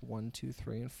Stories 1, 2,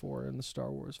 3, and 4 in the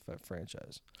Star Wars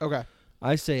franchise. Okay.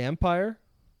 I say Empire.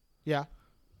 Yeah.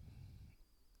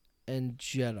 And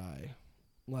Jedi.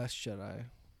 Last Jedi.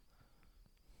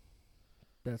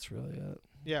 That's really it.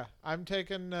 Yeah, I'm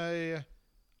taking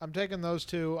those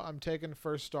 2. I'm taking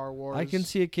first Star Wars. I can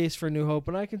see a case for New Hope,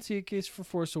 and I can see a case for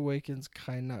Force Awakens.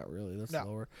 Not really. That's No.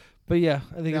 lower. But yeah,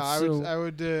 I think it's I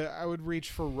would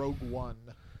reach for Rogue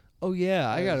One. Oh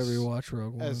yeah, I gotta rewatch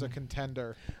Rogue One as a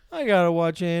contender. I gotta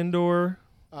watch Andor.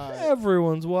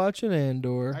 Everyone's watching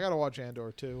Andor. I gotta watch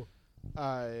Andor too.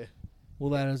 Well,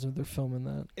 that isn't. They're filming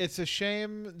that. It's a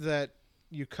shame that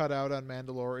you cut out on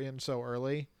Mandalorian so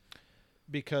early,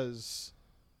 because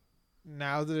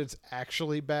now that it's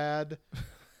actually bad,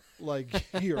 like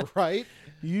you're right.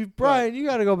 Brian, you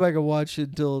got to go back and watch it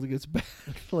until it gets bad,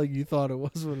 like you thought it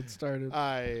was when it started.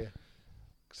 Because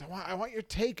I want your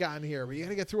take on here, but you got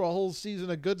to get through a whole season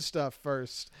of good stuff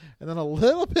first, and then a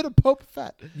little bit of Boba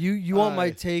Fett. You want my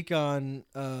take on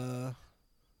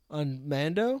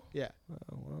Mando? Yeah.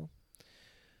 Oh well.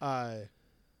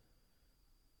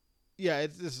 Yeah.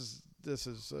 This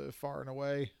is far and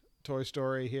away Toy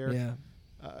Story here. Yeah.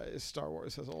 Star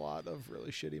Wars has a lot of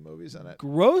really shitty movies in it.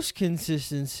 Gross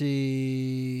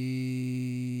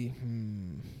consistency.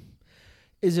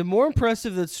 Is it more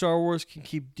impressive that Star Wars can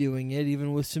keep doing it,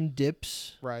 even with some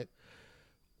dips? Right.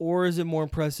 Or is it more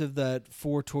impressive that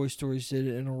 4 Toy Stories did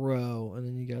it in a row, and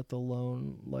then you got the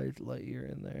lone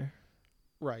Lightyear in there?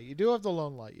 Right. You do have the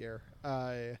lone Lightyear.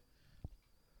 I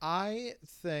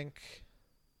think...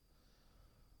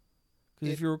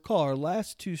 Because if you recall, our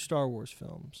last 2 Star Wars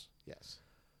films... Yes.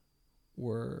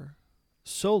 Were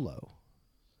Solo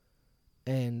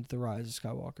and The Rise of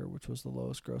Skywalker, which was the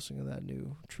lowest grossing of that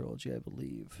new trilogy, I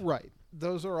believe. Right.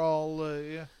 Those are all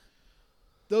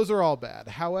those are all bad.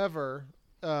 However,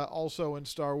 also in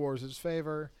Star Wars'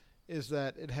 favor is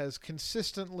that it has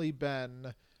consistently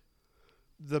been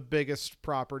the biggest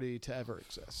property to ever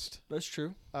exist. That's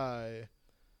true.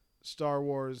 Star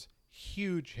Wars,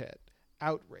 huge hit,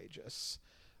 outrageous.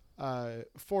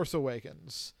 Force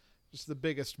Awakens, just the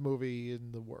biggest movie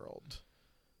in the world.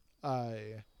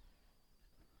 I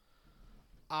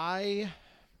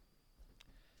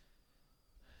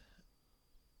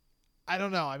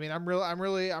don't know. I mean, I'm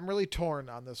really torn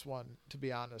on this one, to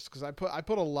be honest, because I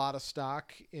put a lot of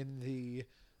stock in the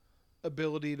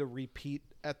ability to repeat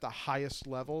at the highest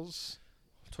levels.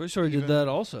 Toy Story did that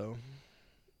also.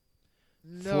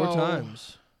 No. 4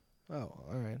 times. Oh,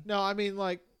 all right. No, I mean,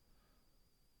 like,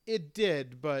 it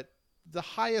did, but the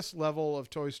highest level of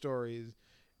Toy Story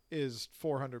is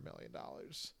 $400 million.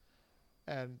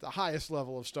 And the highest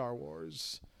level of Star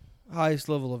Wars... Highest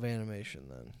level of animation,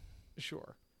 then.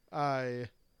 Sure.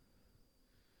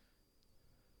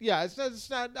 Yeah, it's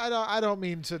not. I don't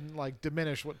mean to like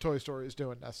diminish what Toy Story is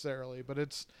doing necessarily,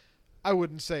 but I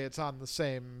wouldn't say it's on the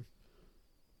same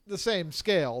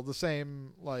scale, the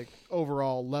same like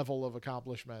overall level of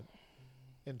accomplishment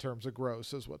in terms of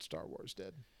gross as what Star Wars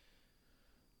did.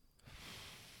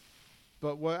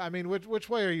 But which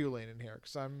way are you leaning here?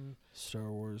 Because I'm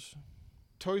Star Wars.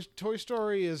 Toy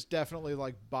Story is definitely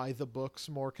like by the books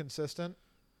more consistent.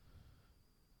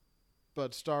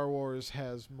 But Star Wars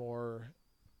has more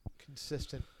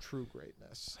consistent true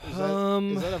greatness. Is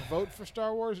that a vote for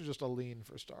Star Wars or just a lean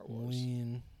for Star Wars?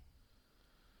 Lean.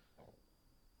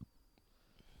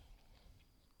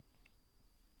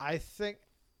 I think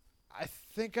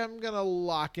I'm going to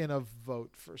lock in a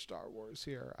vote for Star Wars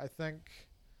here. I think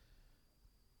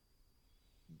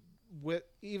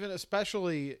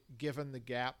especially given the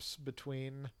gaps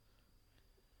between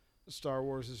Star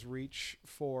Wars' reach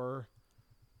for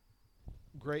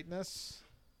greatness,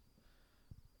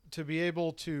 to be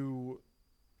able to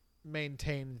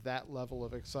maintain that level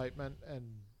of excitement and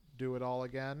do it all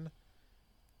again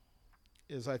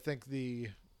is, I think, the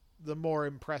more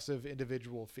impressive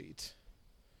individual feat.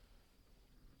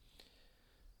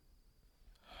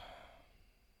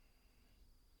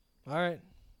 All right.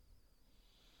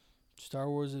 Star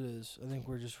Wars it is. I think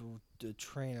we're just a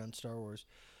train on Star Wars.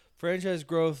 Franchise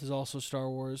growth is also Star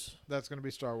Wars. That's going to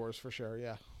be Star Wars for sure,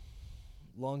 yeah.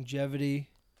 Longevity,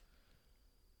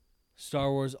 Star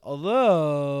Wars.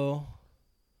 Although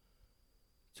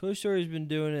Toy Story's been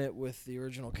doing it with the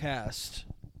original cast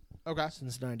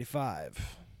since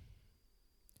 '95.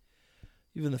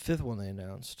 Even the 5th one they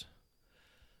announced.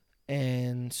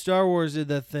 And Star Wars did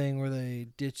that thing where they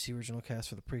ditched the original cast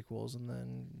for the prequels and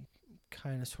then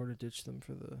kind of sort of ditched them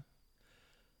for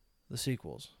the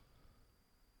sequels.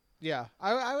 Yeah,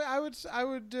 I would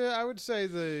say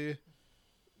the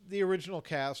original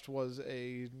cast was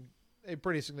a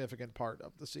pretty significant part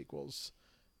of the sequels,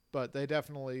 but they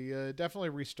definitely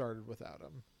restarted without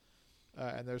him,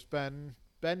 and there's been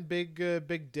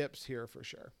big dips here for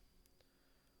sure.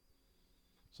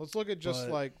 So let's look at just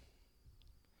like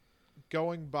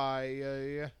going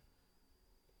by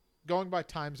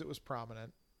times it was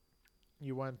prominent.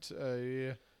 You went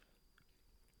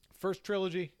first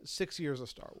trilogy, 6 years of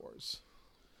Star Wars.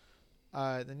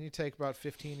 Then you take about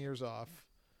 15 years off.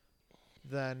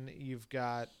 Then you've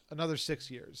got another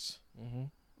 6 years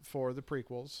for the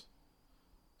prequels.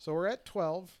 So we're at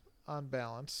 12 on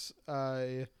balance.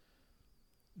 Then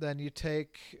you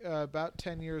take about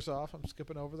 10 years off. I'm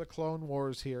skipping over the Clone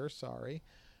Wars here. Sorry.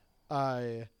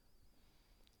 And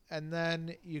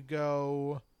then you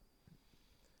go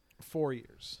 4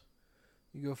 years.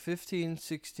 You go 15,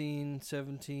 16,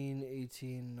 17,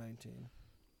 18, 19.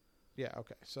 Yeah,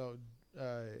 okay. So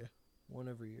one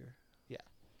every year. Yeah.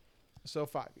 So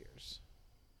 5 years.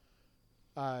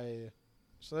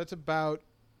 So that's about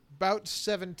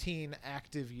 17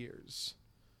 active years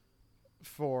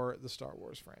for the Star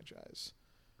Wars franchise.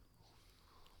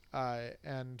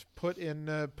 And put in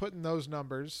those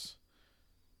numbers,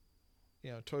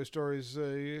 you know, Toy Story's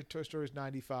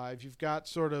 95. You've got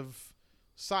sort of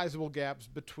sizable gaps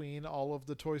between all of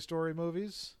the Toy Story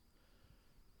movies,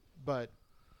 but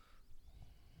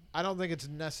I don't think it's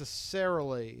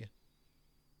necessarily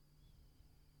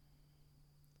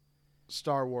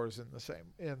Star Wars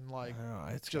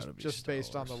it's just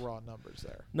based on the raw numbers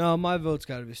there. No, my vote's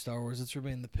got to be Star Wars. It's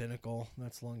remained the pinnacle.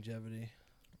 That's longevity.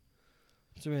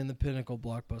 It's remained the pinnacle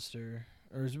blockbuster,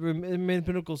 or it's remained the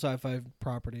pinnacle sci-fi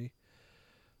property.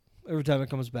 Every time it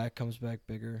comes back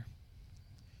bigger.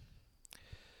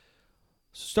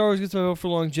 So Star Wars gets my vote for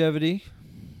longevity,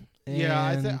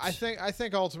 Yeah, And I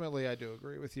think ultimately I do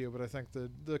agree with you, but I think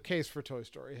the case for Toy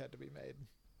Story had to be made.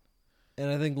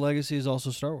 I think legacy is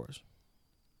also Star Wars.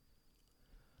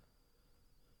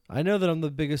 I know that I'm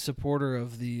the biggest supporter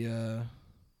of the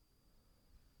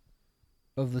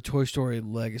Toy Story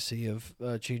legacy of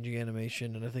changing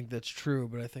animation, and I think that's true.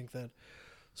 But I think that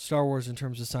Star Wars, in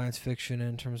terms of science fiction, and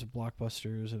in terms of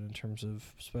blockbusters, and in terms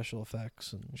of special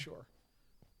effects, and Sure.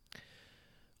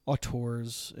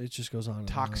 auteurs, it just goes on and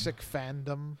Toxic on.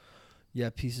 fandom. Yeah,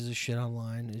 pieces of shit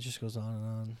online. It just goes on and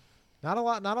on. Not a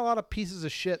lot of pieces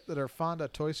of shit that are fond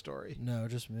of Toy Story. No,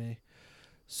 just me. I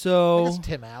So guess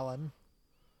Tim Allen.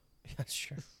 yeah,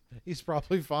 sure. He's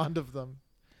probably fond of them.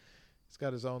 He's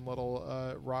got his own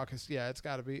little raucous. Yeah, it's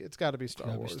got to be Star gotta be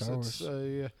Wars. Star Wars.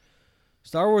 Yeah.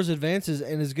 Star Wars advances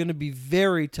and is going to be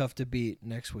very tough to beat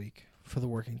next week for the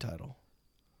working title.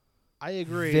 I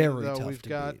agree. Very though tough we've to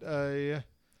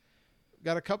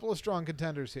got a couple of strong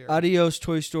contenders here. Adios,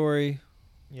 Toy Story.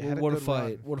 You had What a good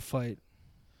fight! run. What a fight!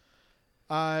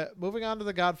 Moving on to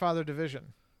the Godfather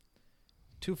division.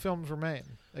 2 films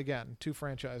remain. Again, 2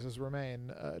 franchises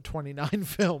remain. 29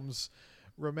 films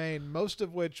remain, most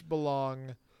of which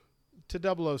belong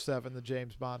to 007, the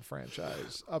James Bond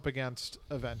franchise, up against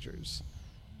Avengers.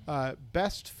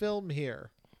 Best film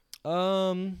here.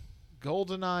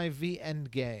 GoldenEye v.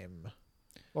 Endgame,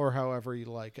 or however you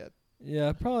like it.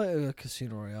 Yeah, probably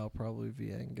Casino Royale, probably v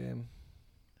Endgame.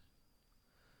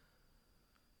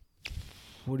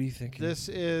 What do you think? This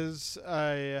is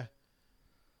a.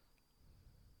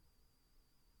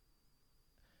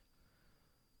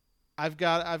 I've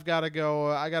got to go.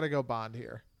 I got to go Bond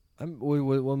here.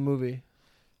 What movie?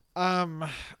 I mean,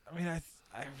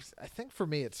 I think for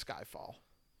me it's Skyfall.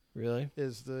 Really?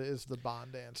 Is the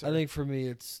Bond answer? I think for me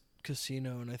it's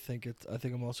Casino, and I think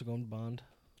I'm also going Bond.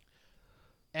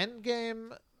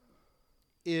 Endgame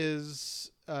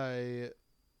is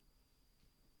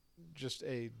just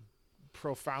a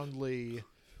profoundly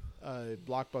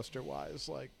blockbuster wise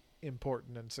like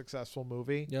important and successful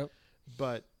movie. Yep.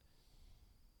 But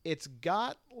it's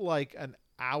got like an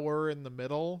hour in the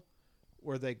middle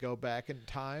where they go back in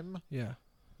time. Yeah.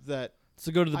 That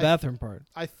So go to the bathroom part.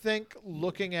 I think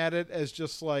looking at it as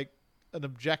just like an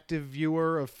objective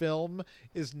viewer of film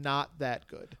is not that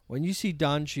good. When you see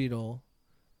Don Cheadle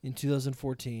in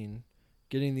 2014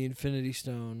 getting the Infinity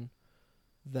Stone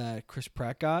that Chris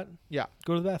Pratt got, Yeah.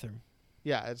 go to the bathroom.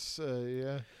 Yeah, it's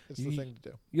the thing to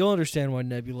do. You'll understand why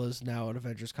Nebula's now at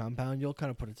Avengers Compound. You'll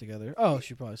kind of put it together. Oh,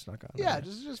 she probably snuck out. Yeah,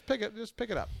 just pick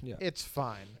it up. Yeah. It's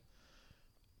fine.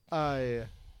 So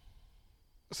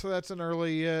that's an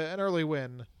early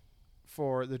win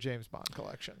for the James Bond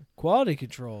collection. Quality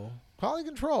control. Quality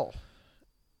control.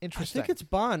 Interesting. I think it's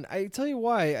Bond. I tell you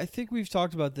why. I think we've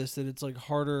talked about this, that it's like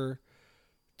harder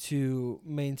to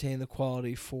maintain the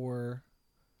quality for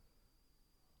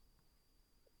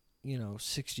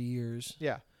 60 years.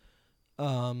 Yeah.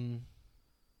 As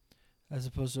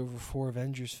opposed to over 4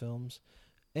 Avengers films.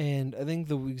 And I think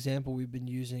the example we've been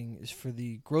using is for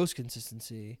the gross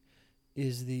consistency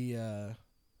is the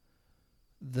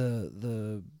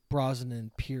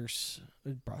Brosnan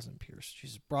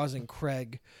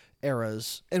Craig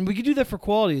eras. And we could do that for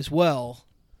quality as well.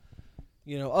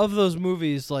 Of those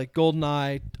movies like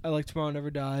GoldenEye, I Like Tomorrow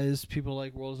Never Dies, people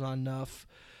like World's Not Enough,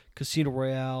 Casino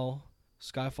Royale,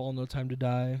 Skyfall, No Time to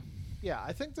Die. Yeah,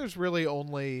 I think there's really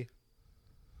only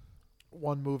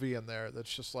one movie in there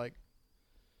that's just like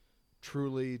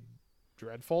truly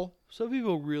dreadful. Some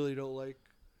people really don't like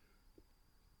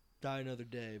Die Another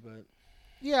Day, but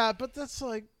yeah, but that's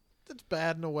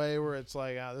bad in a way where it's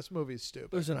like, this movie's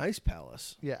stupid. there's an Ice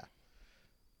Palace. Yeah.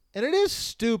 And it is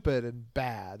stupid and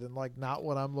bad and like not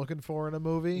what I'm looking for in a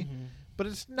movie, but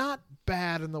it's not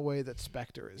bad in the way that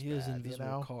Spectre is. He has an bad,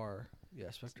 invisible car.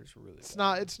 Yeah, Spectre's really It's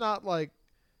bad. not like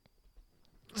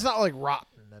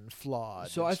rotten and flawed.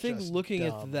 So I It's think just looking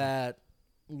dumb. at that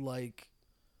like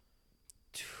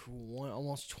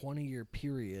almost 20-year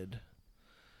period,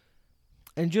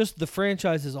 and just the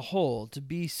franchise as a whole, to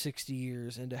be 60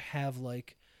 years and to have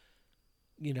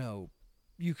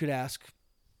you could ask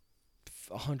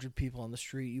 100 people on the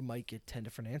street, you might get 10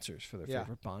 different answers for their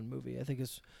favorite Bond movie. I think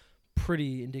it's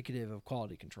pretty indicative of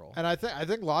quality control. And I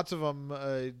think lots of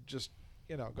them just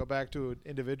go back to an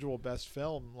individual best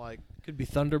film. Like Could be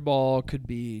Thunderball, could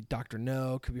be Dr.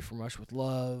 No, could be From Rush with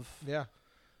Love. yeah,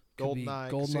 Could be GoldenEye,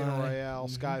 Casino GoldenEye. Royale,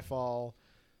 Skyfall.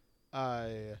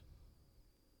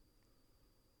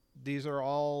 These are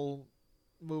all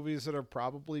movies that are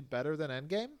probably better than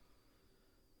Endgame.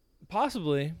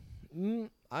 Possibly.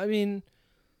 I mean,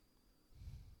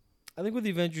 I think what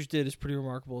the Avengers did is pretty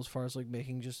remarkable as far as like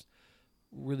making just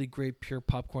really great pure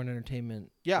popcorn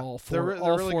entertainment. Yeah, all they're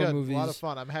all really four good. movies. A lot of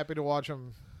fun. I'm happy to watch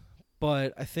them.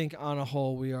 But I think on a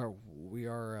whole, we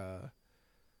are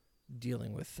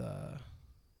dealing with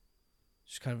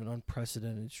just kind of an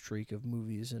unprecedented streak of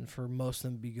movies, and for most of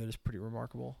them to be good is pretty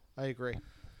remarkable. I agree.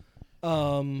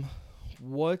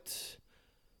 What?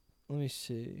 Let me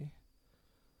see.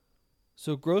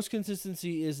 So gross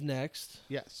consistency is next.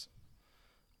 Yes.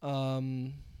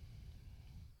 And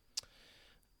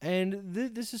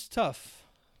this is tough.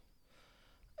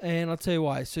 And I'll tell you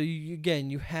why. So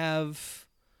you have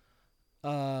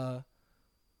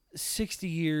 60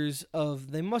 years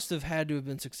of, they must have had to have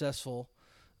been successful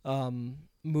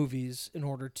movies in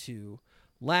order to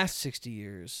last 60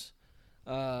 years.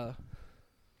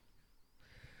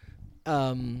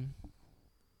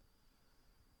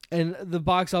 And the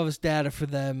box office data for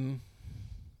them,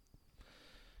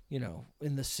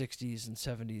 in the 60s and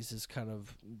 70s is kind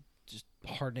of just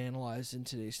hard to analyze in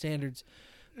today's standards.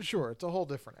 Sure, it's a whole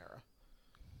different era.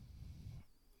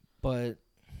 But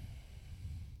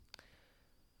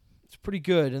it's pretty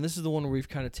good, and this is the one where we've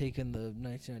kind of taken the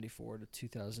 1994 to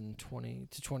 2020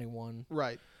 to 21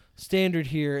 right standard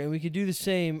here, and we could do the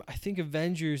same. I think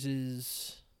Avengers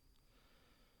is...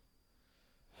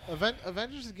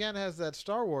 Avengers again has that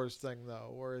Star Wars thing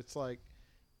though, where it's like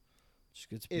just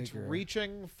gets it's bigger.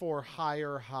 reaching for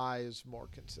higher highs more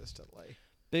consistently.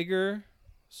 Bigger,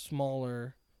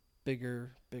 smaller,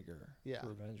 bigger. Yeah.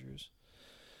 For Avengers.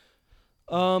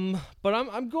 But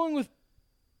I'm going with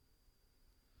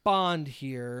Bond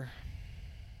here.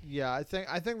 Yeah, I think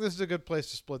this is a good place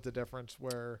to split the difference,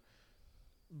 where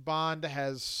Bond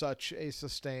has such a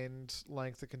sustained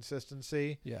length of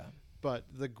consistency. Yeah. But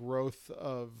the growth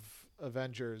of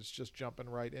Avengers, just jumping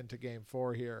right into Game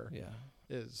 4 here,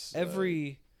 is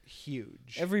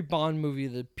huge. Every Bond movie,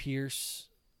 the Pierce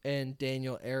and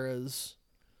Daniel eras,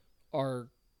 are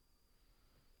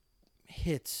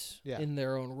hits in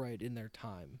their own right, in their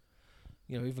time.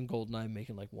 Even GoldenEye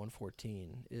making like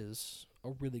 114 is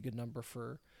a really good number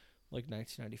for like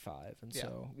 1995. And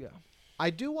so,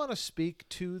 I do want to speak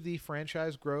to the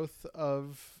franchise growth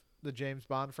of the James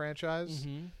Bond franchise.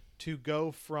 Mm-hmm. To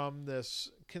go from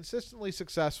this consistently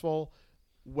successful,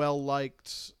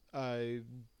 well-liked,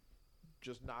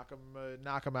 just knock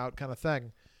 'em out kind of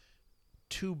thing,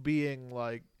 to being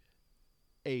like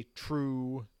a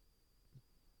true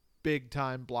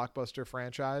big-time blockbuster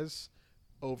franchise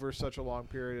over such a long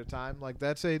period of time. Like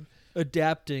that's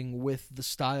adapting with the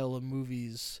style of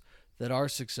movies that are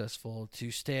successful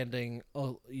to standing,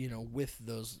 with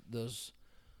those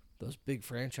big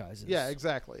franchises. Yeah,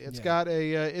 exactly. It's got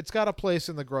a place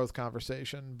in the growth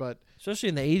conversation, but especially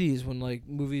in the 80s when like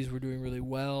movies were doing really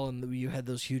well and you had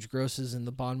those huge grosses and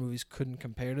the Bond movies couldn't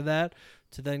compare to that,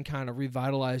 to then kind of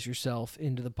revitalize yourself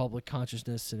into the public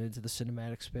consciousness and into the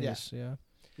cinematic space.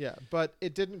 Yeah, but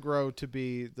it didn't grow to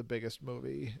be the biggest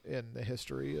movie in the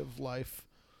history of life.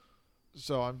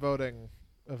 So I'm voting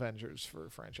Avengers for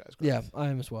franchise growth. Yeah, I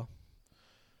am as well.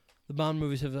 The Bond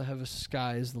movies have a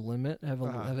sky is the limit, have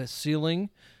a ceiling.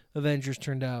 Avengers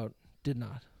turned out did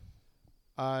not.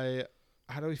 How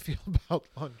do we feel about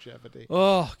longevity?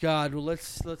 Oh God, well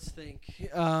let's think.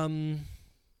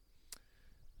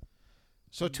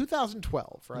 So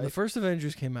 2012, right? When the first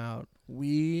Avengers came out,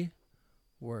 we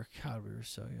were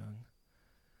so young.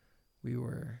 We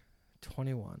were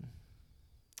 21.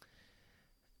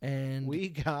 And we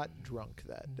got drunk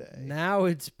that day. Now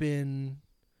it's been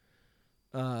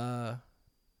 11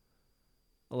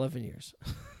 years.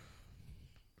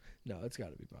 No, it's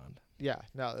got to be Bond. Yeah,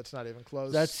 no, that's not even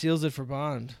close. That seals it for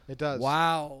Bond. It does.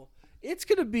 Wow. It's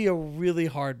going to be a really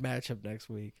hard matchup next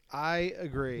week. I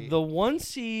agree. The 1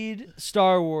 seed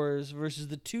Star Wars versus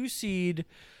the 2 seed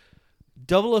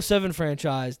 007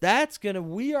 franchise.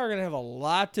 We are going to have a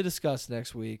lot to discuss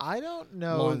next week. I don't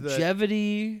know.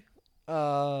 Longevity,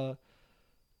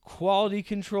 quality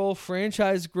control,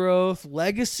 franchise growth,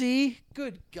 legacy.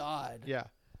 Good God. Yeah.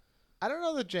 I don't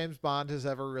know that James Bond has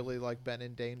ever really like been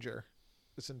in danger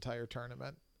this entire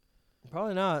tournament.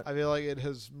 Probably not. I feel like it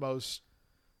has most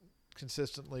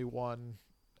consistently won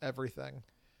everything.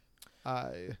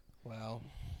 Wow.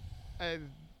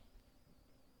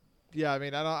 Yeah, I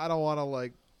mean, I don't want to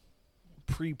like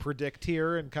pre-predict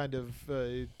here and kind of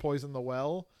poison the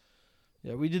well.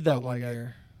 Yeah, we did that one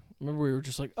year. Remember, we were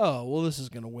just like, oh, well, this is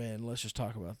going to win. Let's just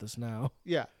talk about this now.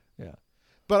 Yeah. Yeah.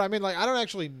 But I mean, like, I don't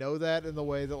actually know that in the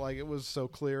way that like it was so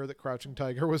clear that Crouching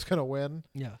Tiger was going to win.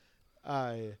 Yeah.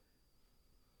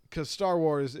 Because Star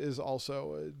Wars is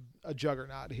also a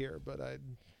juggernaut here, but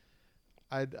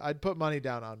I'd put money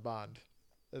down on Bond.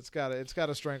 It's got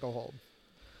a stranglehold.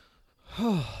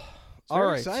 All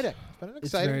right. Exciting. It's been an It's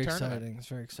exciting very tournament. exciting. It's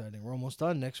very exciting. We're almost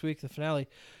done. Next week, the finale.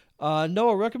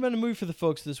 Noah, recommend a movie for the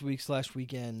folks this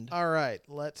week/weekend. All right,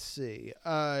 let's see.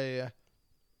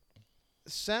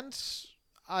 Since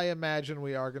I imagine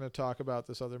we are going to talk about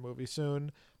this other movie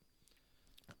soon,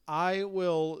 I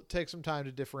will take some time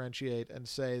to differentiate and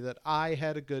say that I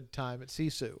had a good time at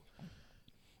Sisu.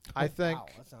 I think Wow,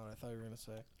 that's not what I thought you were going to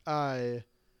say.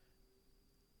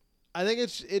 I think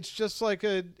it's just like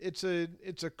it's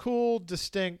a cool,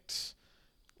 distinct,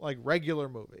 like regular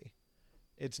movie.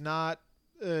 It's not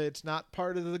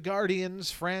part of the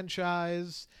Guardians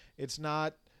franchise. It's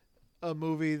not a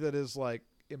movie that is like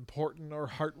important or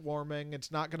heartwarming.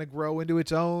 It's not going to grow into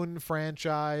its own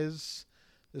franchise.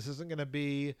 This isn't going to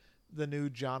be the new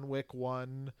John Wick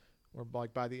 1, where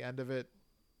like by the end of it,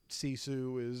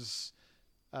 Sisu is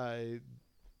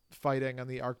fighting on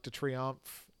the Arc de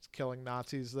Triomphe, killing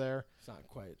Nazis there. It's not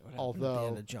quite what happened Although, at the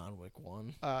end of John Wick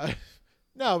 1.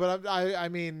 No, but I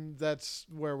mean that's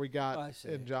where we I got see.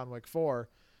 in John Wick 4.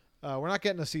 We're not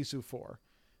getting a Sisu 4.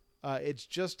 It's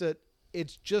just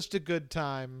a good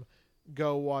time.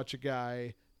 Go watch a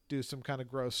guy do some kind of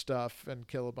gross stuff and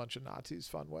kill a bunch of Nazis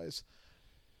fun ways.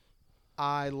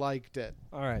 I liked it.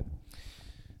 All right.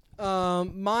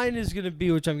 Mine is going to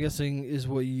be, which I'm guessing is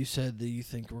what you said that you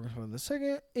think we're going to put in the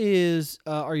second, is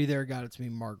Are You There, God? It's Me,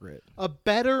 Margaret. A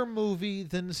better movie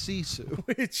than Sisu.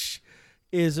 Which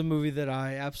is a movie that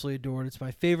I absolutely adored. It's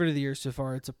my favorite of the year so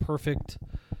far.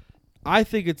 I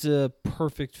think it's a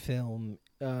perfect film.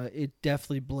 It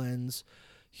definitely blends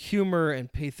humor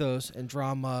and pathos and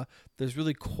drama. There's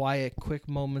really quiet, quick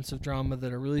moments of drama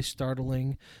that are really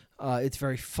startling. It's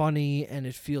very funny and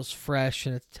it feels fresh,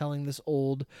 and it's telling this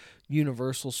old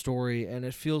Universal story, and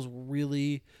it feels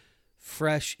really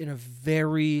fresh in a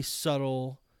very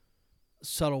subtle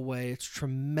way. It's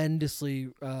tremendously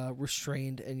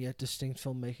restrained and yet distinct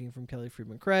filmmaking from Kelly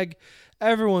Friedman Craig.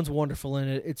 Everyone's wonderful in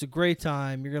it. It's a great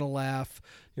time. You're going to laugh.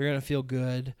 You're going to feel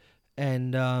good.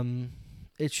 And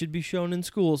it should be shown in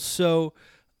schools. So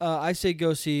I say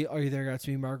go see Are You There, God? It's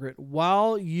Me, Margaret,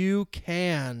 while you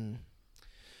can.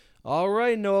 All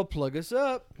right, Noah, plug us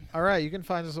up. All right, you can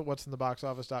find us at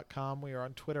what'sintheboxoffice.com. We are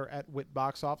on Twitter at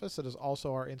WitBoxOffice. That is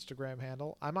also our Instagram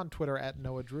handle. I'm on Twitter at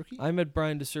Noah Druki. I'm at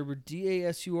Brian DeSurber,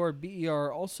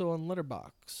 DASURBER, also on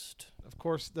Letterboxd. Of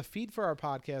course, the feed for our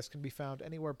podcast can be found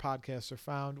anywhere podcasts are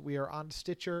found. We are on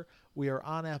Stitcher. We are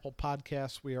on Apple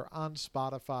Podcasts. We are on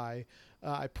Spotify.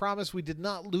 I promise we did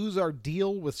not lose our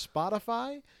deal with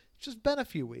Spotify. It's just been a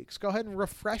few weeks. Go ahead and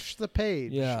refresh the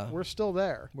page. Yeah. We're still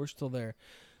there. We're still there.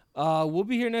 We'll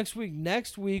be here next week.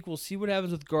 Next week, we'll see what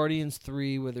happens with Guardians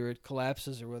 3, whether it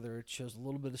collapses or whether it shows a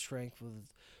little bit of strength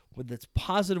with its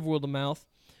positive word of mouth.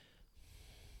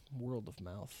 Word of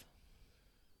mouth.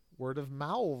 Word of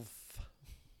mouth.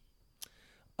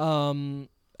 And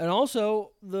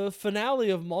also, the finale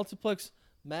of MultIPlex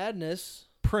Madness,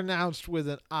 pronounced with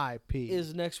an IP,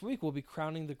 is next week. We'll be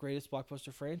crowning the greatest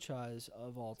blockbuster franchise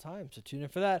of all time. So tune in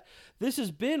for that. This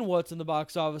has been What's in the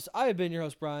Box Office. I have been your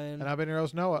host, Brian. And I've been your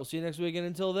host, Noah. We'll see you next week. And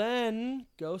until then,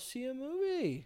 go see a movie.